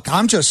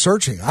 I'm just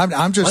searching.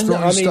 I'm just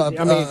throwing stuff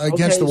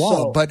against the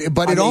wall. So,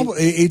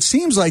 it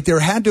seems like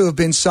there had to have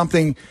been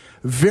something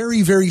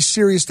very, very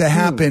serious to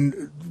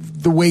happen.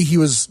 The way he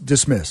was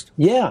dismissed.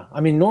 Yeah.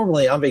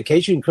 Normally on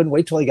vacation, you couldn't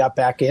wait till he got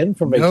back in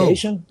from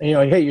vacation.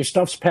 No. And, hey, your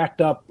stuff's packed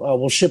up.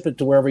 We'll ship it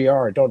to wherever you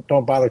are.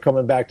 Don't bother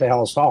coming back to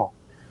Hallis Hall.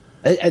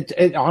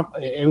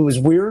 It was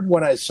weird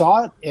when I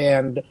saw it,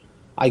 and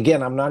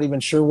again, I'm not even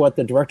sure what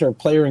the director of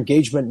player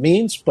engagement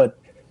means, but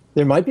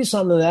there might be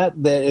some of that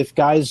if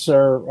guys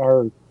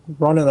are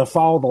running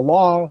afoul of the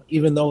law,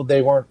 even though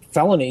they weren't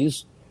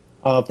felonies,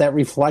 if that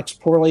reflects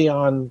poorly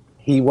on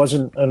he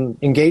wasn't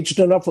engaged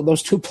enough with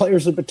those two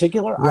players in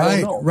particular.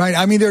 I don't know. Right.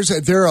 I mean,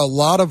 there are a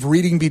lot of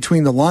reading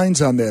between the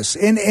lines on this,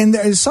 and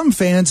some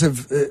fans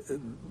have,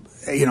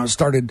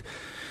 started.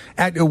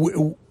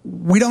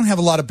 We don't have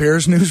a lot of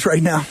Bears news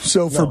right now.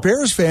 So for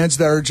Bears fans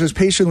that are just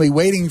patiently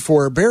waiting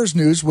for Bears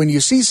news, when you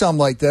see something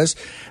like this,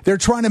 they're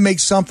trying to make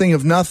something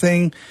of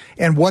nothing.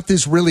 And what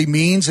this really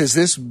means, is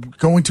this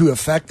going to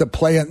affect the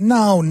play?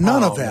 No,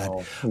 none of that.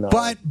 No.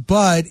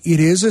 But it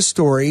is a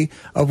story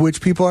of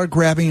which people are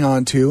grabbing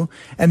onto.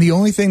 And the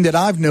only thing that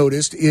I've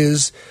noticed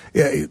is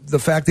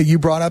the fact that you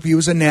brought up he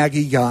was a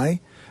Nagy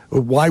guy.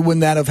 Why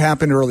wouldn't that have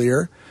happened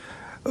earlier?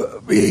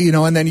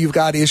 And then you've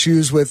got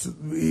issues with,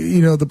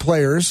 the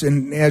players.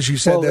 And as you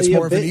said, that's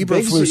more of an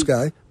Eberflus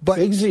guy. But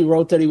Bigsy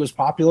wrote that he was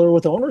popular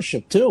with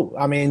ownership, too.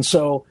 I mean,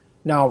 so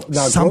now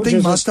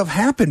something must have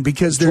happened,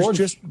 because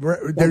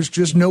there's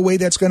just no way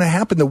that's going to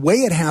happen the way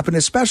it happened,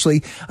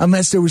 especially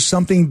unless there was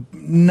something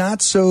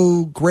not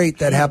so great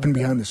that happened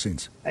behind the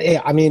scenes.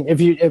 Yeah, I mean,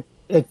 if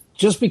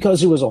just because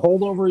he was a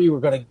holdover, you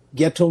were going to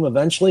get to him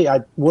eventually,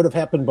 I would have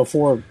happened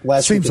before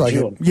last week of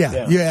June.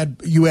 Yeah,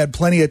 you had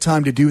plenty of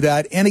time to do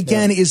that. And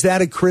again, is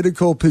that a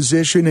critical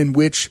position in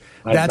which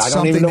that's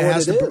something that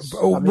has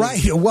to? Right.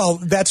 Well,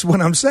 that's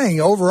what I'm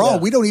saying. Overall,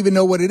 we don't even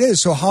know what it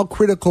is. So how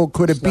critical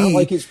could it be? Not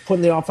like he's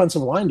putting the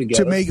offensive line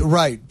together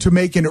to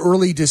make an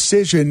early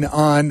decision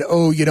on?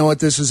 Oh, you know what?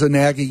 This is a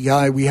Nagy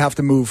guy. We have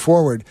to move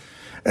forward.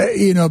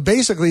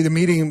 Basically, the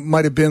meeting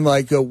might have been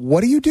like,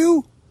 "What do you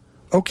do?"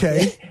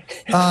 Okay.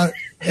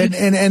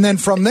 And then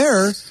from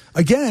there,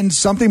 again,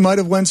 something might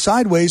have went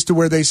sideways to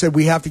where they said,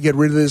 we have to get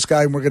rid of this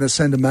guy and we're going to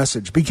send a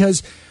message.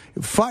 Because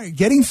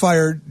getting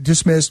fired,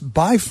 dismissed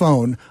by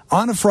phone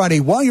on a Friday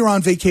while you're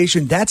on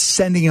vacation, that's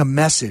sending a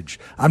message.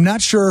 I'm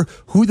not sure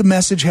who the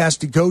message has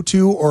to go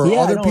to or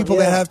other people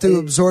that have to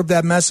absorb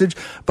that message.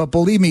 But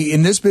believe me,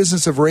 in this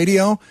business of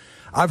radio,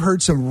 I've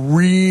heard some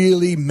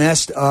really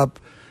messed up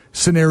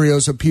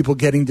scenarios of people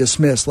getting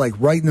dismissed, like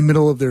right in the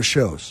middle of their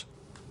shows.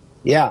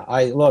 Yeah,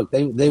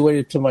 they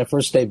waited till my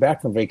first day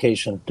back from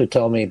vacation to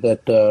tell me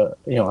that,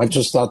 I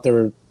just thought they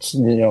were,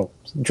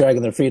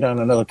 dragging their feet on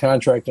another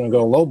contract and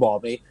going to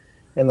lowball me.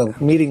 And the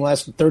meeting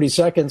lasted 30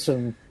 seconds,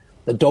 and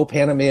the dope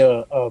handed me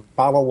a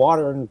bottle of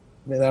water, and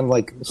I'm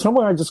like,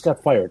 somewhere I just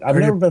got fired. I've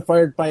never been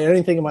fired by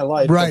anything in my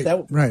life. Right.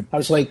 I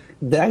was like,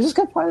 did I just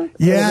get fired?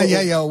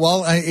 Yeah.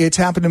 Well, it's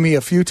happened to me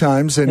a few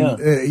times, and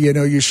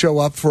you show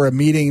up for a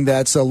meeting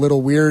that's a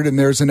little weird, and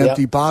there's an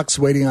empty box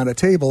waiting on a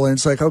table, and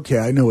it's like, okay,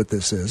 I know what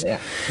this is.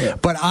 Yeah.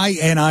 But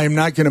I'm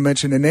not going to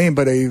mention a name,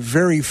 but a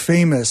very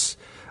famous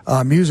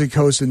music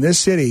host in this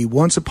city,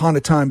 once upon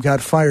a time, got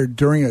fired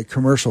during a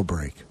commercial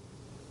break.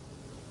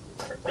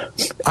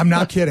 I'm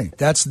not kidding.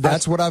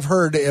 That's what I've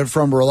heard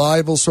from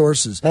reliable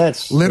sources.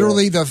 That's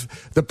literally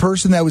the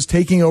person that was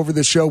taking over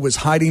the show was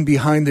hiding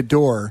behind the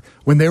door.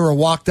 When they were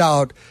walked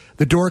out,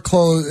 the door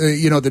closed.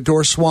 The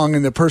door swung,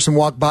 and the person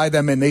walked by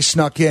them, and they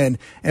snuck in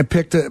and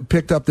picked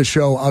up the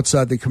show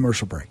outside the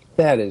commercial break.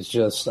 That is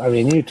just. I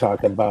mean, you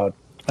talk about.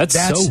 That's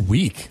so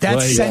weak.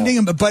 That's sending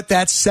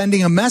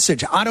a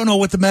message. I don't know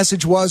what the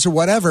message was or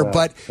whatever,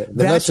 but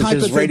that type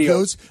of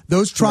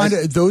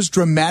thing. Those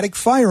dramatic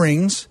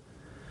firings.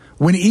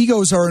 When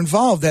egos are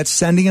involved, that's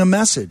sending a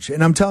message.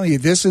 And I'm telling you,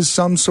 this is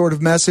some sort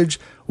of message.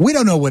 We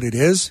don't know what it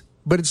is,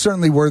 but it's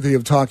certainly worthy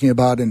of talking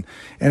about. And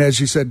as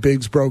you said,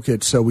 Biggs broke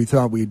it, so we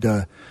thought we'd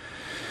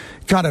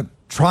kind of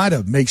try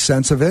to make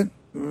sense of it,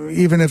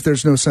 even if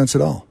there's no sense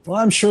at all.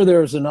 Well, I'm sure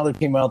there's another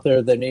team out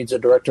there that needs a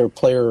director of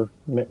player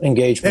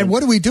engagement. And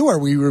what do we do? Are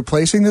we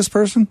replacing this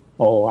person?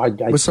 Oh,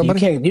 with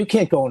somebody? You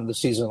can't go into the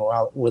season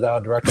without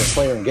a director of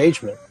player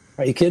engagement.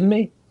 Are you kidding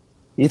me?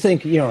 You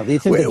think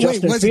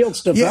Justin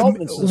Fields'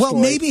 development? Well,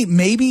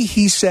 maybe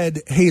he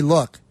said, "Hey,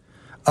 look,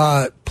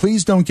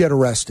 please don't get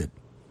arrested."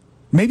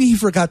 Maybe he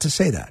forgot to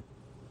say that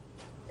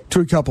to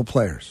a couple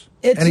players,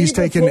 and he's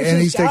taking the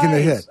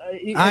hit.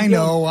 I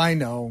know.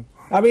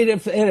 I mean,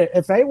 if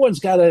anyone's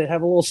got to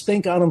have a little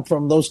stink on him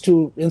from those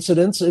two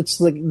incidents, it's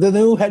the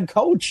new head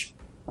coach.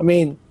 I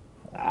mean,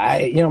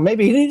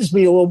 maybe he needs to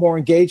be a little more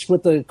engaged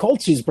with the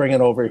Colts he's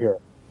bringing over here.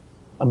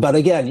 But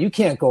again, you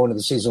can't go into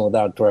the season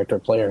without director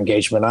of player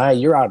engagement.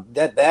 You're out.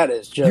 That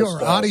is just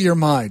you're out of your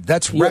mind.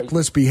 That's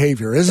reckless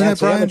behavior, isn't it,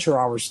 Brian? That's amateur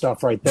hour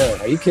stuff right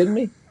there. Are you kidding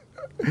me?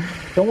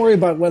 Don't worry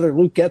about whether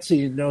Luke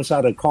Getsy knows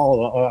how to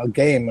call a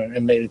game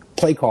and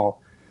play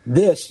call.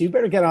 You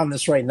better get on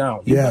this right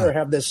now. You better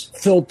have this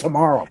filled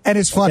tomorrow. And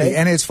it's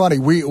funny.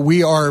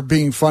 We are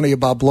being funny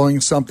about blowing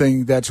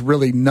something that's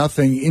really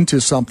nothing into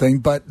something,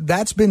 but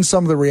that's been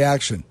some of the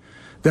reaction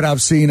that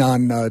I've seen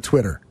on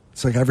Twitter.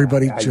 It's like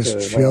everybody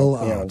chill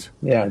out.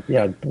 Yeah.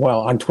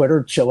 Well, on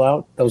Twitter, chill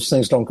out. Those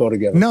things don't go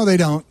together. No, they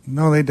don't.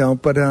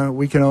 But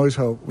we can always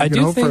hope. We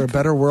can hope for a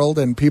better world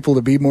and people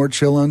to be more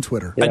chill on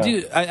Twitter.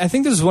 Yeah. I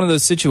think this is one of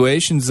those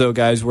situations, though,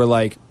 guys, where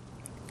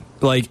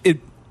Like,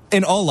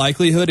 in all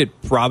likelihood,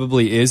 it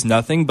probably is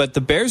nothing, but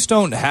the Bears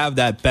don't have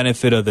that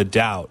benefit of the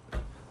doubt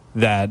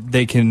that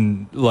they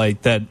can,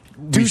 like, that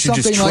do we should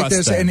something just trust like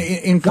this them. and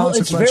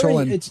inconsequential.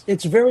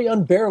 It's very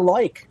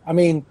unbear-like. I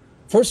mean,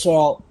 first of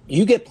all,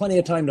 you get plenty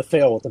of time to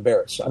fail with the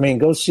Bears. I mean,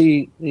 go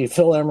see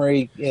Phil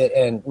Emery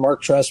and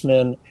Mark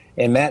Trestman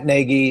and Matt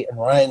Nagy and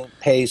Ryan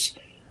Pace.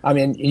 I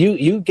mean,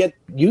 you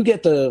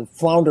get to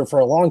flounder for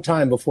a long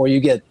time before you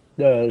get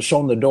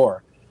shown the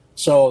door.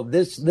 So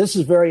this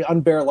is very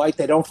unbear-like.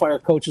 They don't fire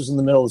coaches in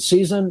the middle of the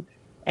season,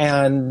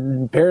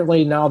 and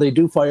apparently now they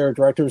do fire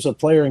directors of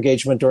player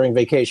engagement during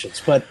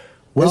vacations. But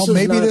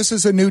this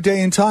is a new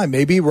day and time.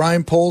 Maybe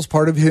Ryan Poles,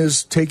 part of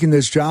his taking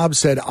this job,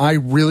 said, I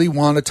really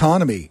want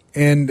autonomy.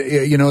 And,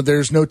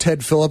 there's no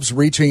Ted Phillips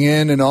reaching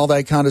in and all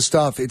that kind of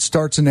stuff. It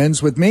starts and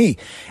ends with me.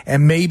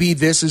 And maybe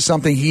this is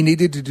something he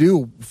needed to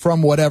do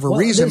from whatever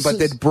reason, but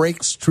that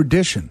breaks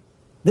tradition.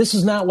 This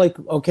is not like,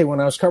 okay, when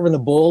I was covering the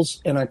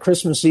Bulls and on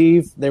Christmas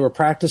Eve, they were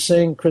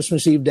practicing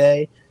Christmas Eve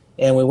day,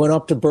 and we went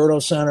up to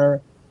Berto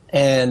Center,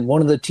 and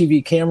one of the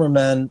TV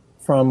cameramen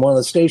from one of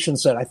the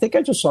stations said, I think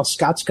I just saw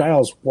Scott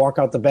Skiles walk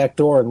out the back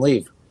door and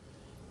leave,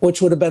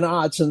 which would have been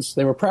odd since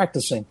they were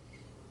practicing.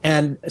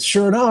 And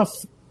sure enough,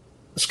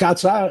 Scott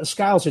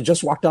Skiles had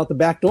just walked out the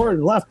back door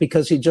and left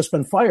because he'd just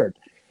been fired.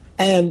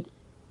 And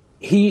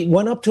he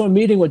went up to a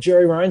meeting with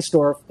Jerry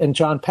Reinsdorf and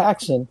John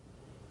Paxson,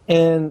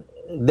 and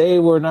they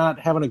were not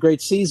having a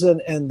great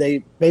season, and they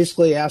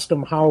basically asked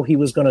him how he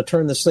was going to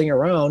turn this thing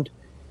around.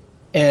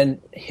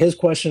 And his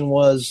question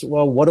was,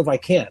 well, what if I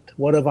can't?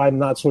 What if I'm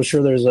not so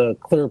sure there's a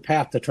clear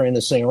path to turn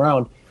this thing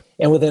around?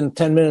 And within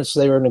 10 minutes,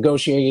 they were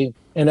negotiating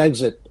an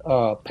exit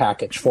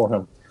package for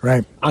him.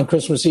 Right. On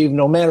Christmas Eve,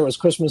 no matter it was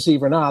Christmas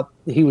Eve or not,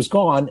 he was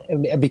gone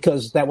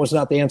because that was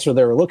not the answer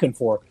they were looking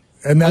for.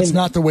 And that's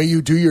not the way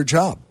you do your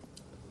job.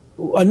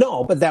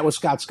 No, but that was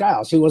Scott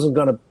Skiles. He wasn't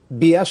going to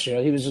BS you.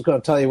 He was just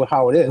going to tell you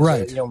how it is.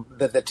 Right.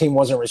 That the team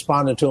wasn't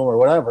responding to him or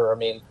whatever. I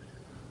mean,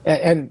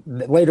 and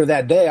later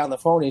that day on the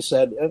phone, he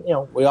said,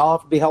 we all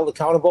have to be held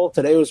accountable.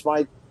 Today was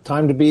my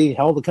time to be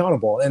held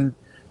accountable. And,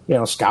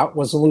 Scott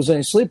wasn't losing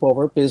any sleep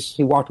over it because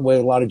he walked away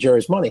with a lot of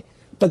Jerry's money.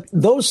 But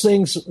those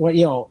things,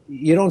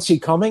 you don't see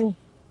coming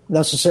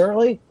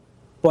necessarily.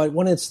 But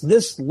when it's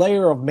this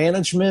layer of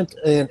management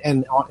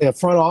and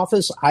front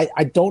office,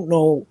 I don't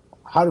know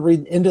how to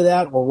read into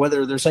that or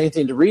whether there's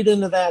anything to read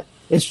into that.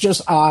 It's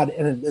just odd,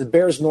 and the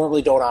Bears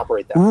normally don't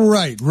operate that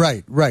way.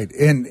 Right.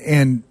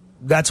 And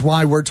that's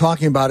why we're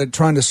talking about it,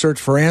 trying to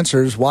search for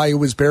answers, why it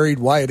was buried,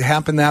 why it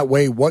happened that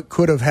way, what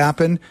could have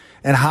happened,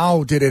 and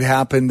how did it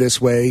happen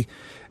this way,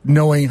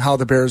 knowing how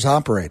the Bears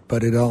operate.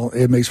 But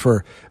it makes for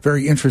a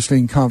very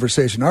interesting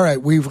conversation. All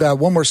right, we've got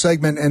one more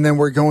segment, and then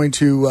we're going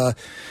to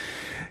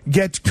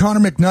get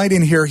Connor McKnight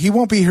in here. He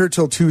won't be here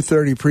till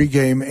 2:30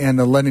 pregame, and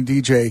the Lennon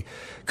DJ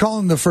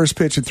calling the first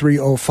pitch at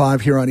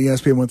 3:05 here on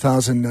ESPN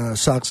 1000.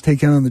 Sox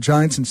taking on the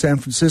Giants in San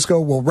Francisco.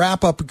 We'll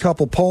wrap up a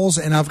couple polls,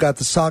 and I've got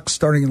the Sox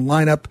starting in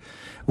lineup.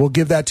 We'll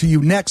give that to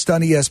you next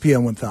on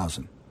ESPN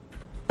 1000.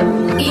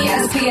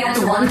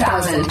 ESPN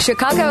 1000,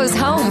 Chicago's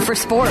home for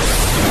sports.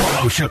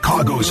 Follow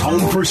Chicago's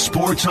home for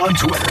sports on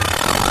Twitter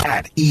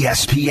at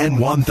ESPN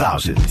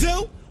 1000.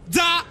 Do,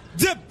 da,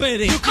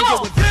 dippity. You can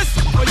get with this,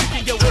 or you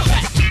can get with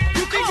that.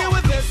 You can get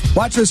with this.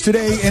 Watch us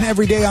today and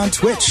every day on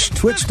Twitch,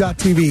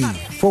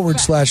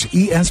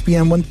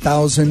 twitch.tv/ESPN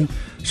 1000.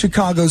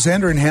 Chicago's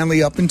Ender and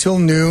Hanley up until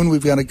noon.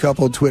 We've got a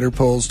couple of Twitter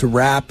polls to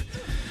wrap.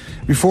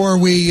 Before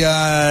we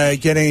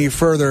get any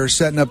further,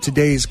 setting up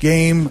today's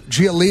game,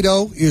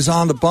 Giolito is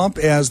on the bump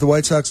as the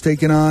White Sox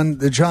taking on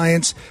the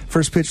Giants.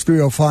 First pitch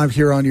 3:05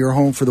 here on your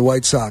home for the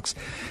White Sox.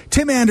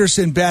 Tim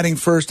Anderson batting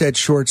first at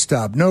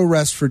shortstop. No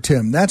rest for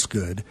Tim. That's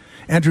good.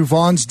 Andrew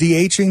Vaughn's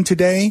DHing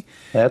today.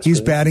 He's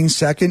good. Batting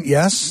second.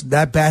 Yes,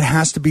 that bat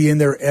has to be in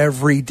there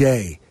every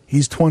day.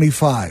 He's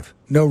 25.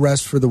 No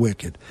rest for the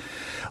wicked.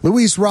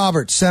 Luis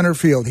Roberts, center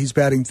field. He's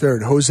batting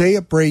third. Jose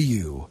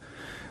Abreu,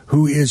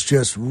 who is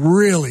just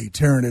really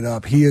tearing it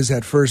up. He is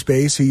at first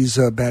base. He's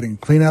batting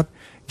cleanup.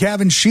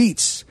 Gavin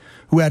Sheets,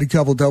 who had a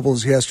couple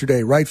doubles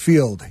yesterday, right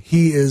field.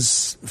 He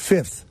is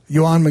fifth.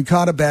 Yohan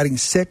Moncada batting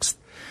sixth.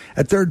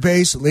 At third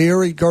base,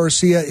 Leury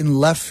Garcia in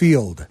left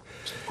field.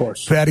 Of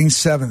course. Batting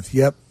seventh.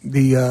 Yep.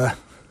 The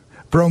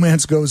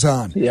bromance goes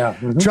on. Yeah.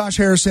 Mm-hmm. Josh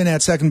Harrison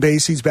at second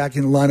base. He's back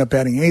in the lineup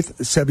batting eighth.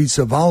 Sebi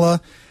Zavala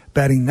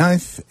batting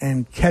ninth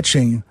and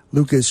catching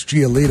Lucas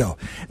Giolito.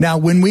 Now,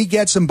 when we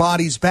get some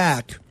bodies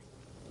back,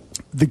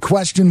 the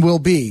question will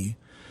be,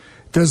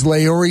 does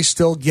Leury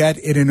still get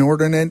an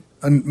inordinate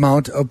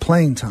amount of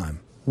playing time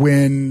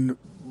when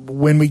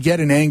we get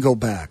an angle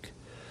back?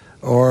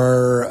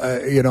 Or,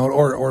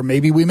 or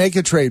maybe we make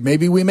a trade.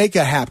 Maybe we make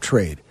a Hap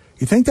trade.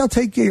 You think they'll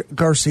take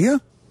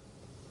Garcia?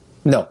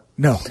 No.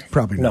 No,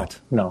 probably not.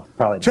 No,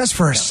 probably not. Just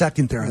for a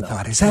second there, I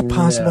thought, is that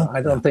possible?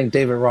 I don't think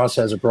David Ross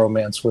has a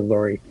bromance with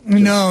Lori.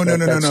 No.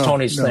 That's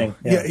Tony's thing.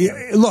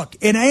 Yeah. Look,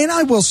 and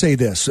I will say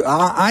this.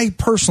 I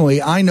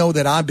personally, I know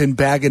that I've been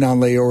bagging on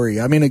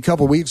Lauri. I mean, a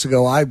couple weeks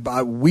ago,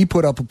 we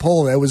put up a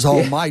poll that was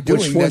all my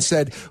doing that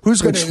said,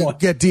 who's going to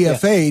get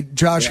DFA'd,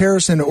 Josh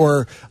Harrison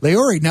or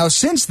Lauri? Now,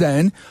 since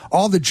then,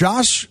 all the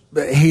Josh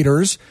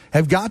haters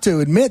have got to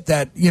admit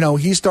that,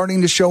 he's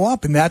starting to show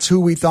up, and that's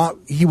who we thought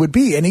he would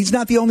be. And he's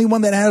not the only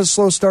one that had a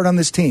slow start on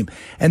this team.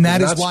 And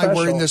that is why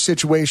we're in this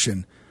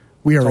situation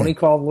we are Tony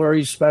called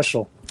Lauri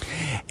special.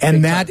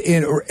 And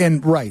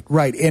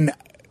right. And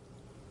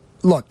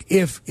look,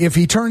 if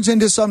he turns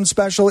into something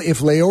special,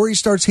 if Lauri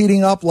starts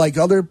heating up like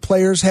other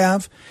players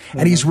have,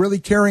 and he's really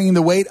carrying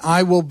the weight,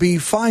 I will be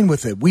fine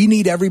with it. We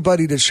need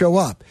everybody to show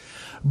up.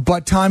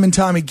 But time and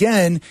time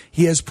again,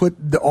 he has put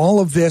all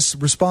of this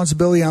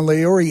responsibility on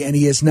Lauri, and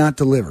he has not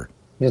delivered.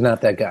 He's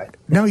not that guy.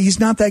 No, he's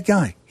not that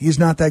guy. He's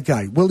not that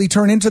guy. Will he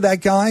turn into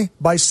that guy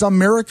by some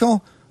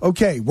miracle?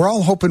 Okay, we're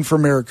all hoping for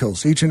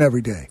miracles each and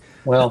every day.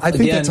 Well, I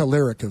think that's a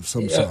lyric of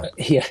some sort.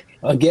 Yeah.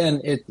 Again,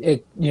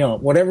 it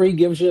whatever he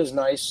gives you is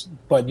nice,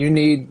 but you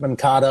need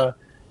Mancada,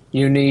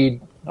 you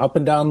need up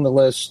and down the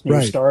list,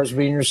 your stars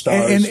being your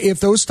stars. And if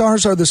those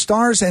stars are the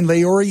stars and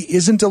Lauri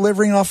isn't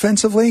delivering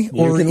offensively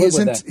or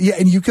isn't,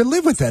 and you can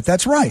live with that.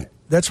 That's right.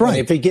 That's right. And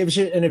if he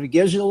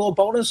gives you a little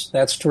bonus,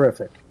 that's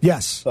terrific.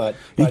 Yes. But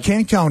you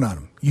can't count on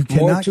him. You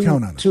cannot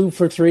count on him. 2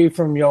 for 3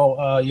 from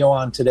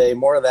Yohan today.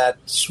 More of that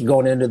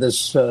going into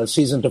this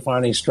season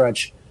defining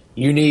stretch.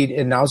 You need,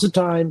 and now's the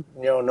time,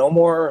 no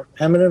more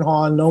hemming and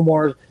hawing, no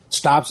more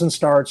stops and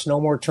starts, no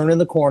more turning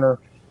the corner.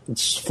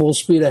 It's full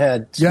speed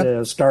ahead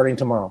starting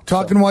tomorrow.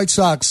 Talking White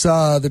Sox,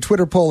 the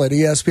Twitter poll at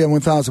ESPN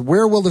 1000.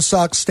 Where will the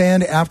Sox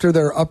stand after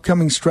their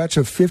upcoming stretch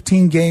of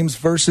 15 games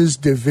versus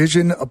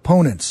division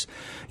opponents?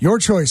 Your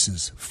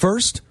choices: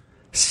 first,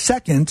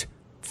 second,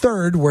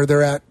 third, where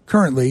they're at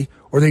currently,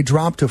 or they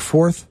drop to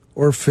fourth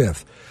or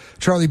fifth.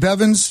 Charlie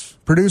Bevins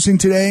producing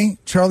today.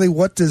 Charlie,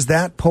 what does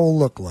that poll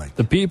look like?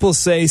 The people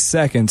say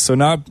second, so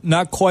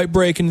not quite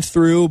breaking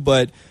through,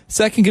 but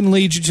second can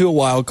lead you to a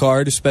wild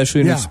card,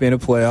 especially in the span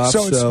of playoffs.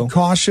 So it's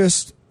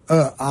cautious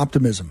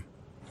optimism.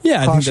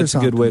 Yeah, I think that's a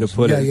good way to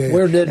put it.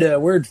 Yeah.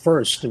 Where'd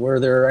first? Were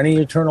there any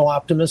eternal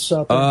optimists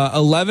out there?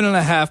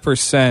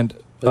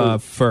 11.5%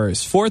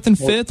 first. Fourth and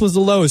fifth was the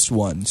lowest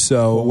one,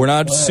 so we're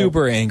not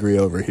super angry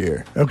over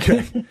here.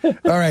 Okay.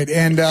 All right,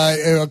 and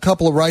a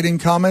couple of writing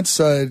comments.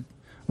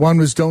 One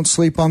was "Don't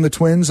sleep on the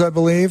Twins," I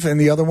believe, and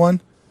the other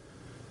one?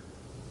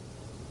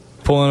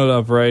 Pulling it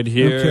up right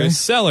here. Okay.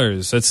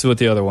 Sellers. That's what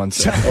the other one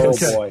said. Oh,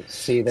 boy.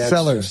 See, that's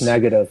Sellers.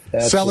 Negative.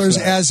 Sellers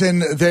as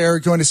in they're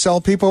going to sell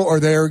people,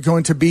 or they're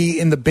going to be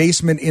in the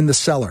basement in the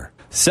cellar?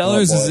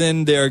 Sellers is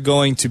in they're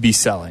going to be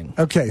selling.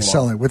 Okay,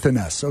 selling with an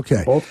S.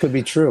 Okay. Both could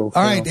be true.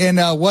 All right, and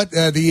what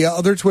the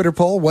other Twitter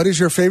poll, what is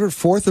your favorite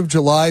 4th of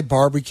July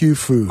barbecue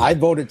food? I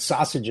voted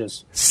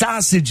sausages.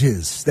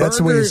 Sausages. That's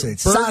the way you say it.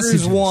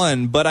 Sausages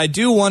won, but I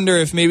do wonder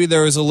if maybe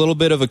there was a little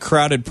bit of a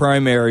crowded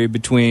primary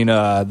between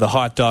the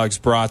hot dogs,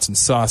 brats, and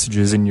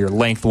sausages in your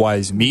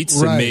lengthwise meats,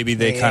 and maybe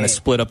they kind of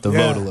split up the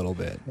vote a little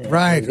bit. Yeah.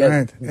 Right.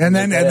 And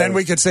then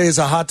we could say, is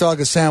a hot dog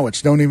a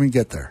sandwich? Don't even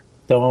get there.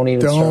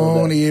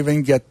 Don't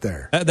even get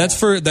there. That's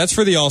for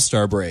the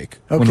All-Star break.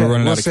 Okay, when we're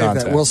running out of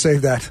content. We'll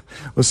save that.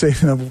 We'll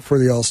save that for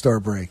the All-Star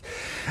break.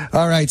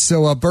 All right,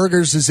 so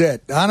burgers is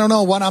it. I don't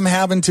know what I'm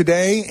having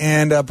today,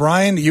 and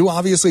Brian, you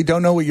obviously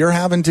don't know what you're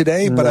having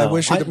today, but I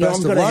wish you the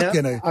best of luck.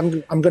 I'm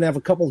going to have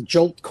a couple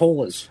Jolt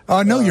Colas.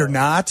 Oh, no, you're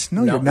not.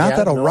 No, you're not.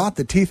 That'll rot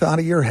the teeth out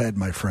of your head,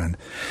 my friend.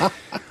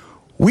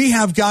 We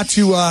have got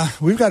to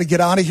we've got to get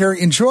out of here.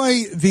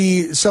 Enjoy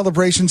the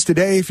celebrations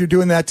today if you're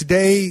doing that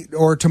today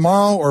or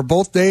tomorrow or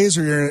both days,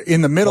 or you're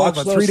in the middle of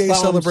a 3-day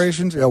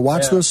celebration.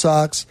 Watch those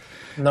Sox.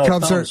 No,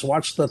 thumbs.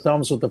 Watch the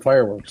thumbs with the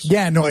fireworks.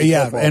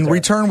 And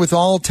return with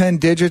all 10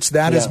 digits.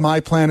 That is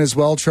my plan as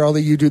well.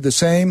 Charlie, you do the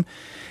same.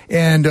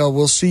 And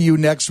we'll see you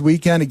next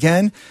weekend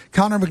again.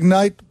 Connor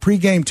McKnight,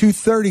 pregame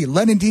 2:30.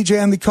 Lennon DJ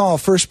on the call.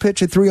 First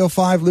pitch at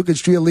 3:05. Lucas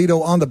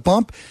Giolito on the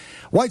bump.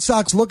 White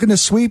Sox looking to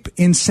sweep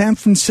in San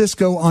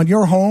Francisco on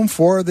your home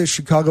for the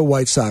Chicago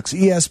White Sox.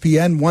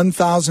 ESPN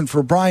 1000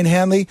 for Brian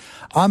Hanley.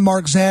 I'm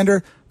Mark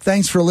Zander.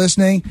 Thanks for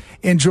listening.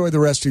 Enjoy the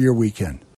rest of your weekend.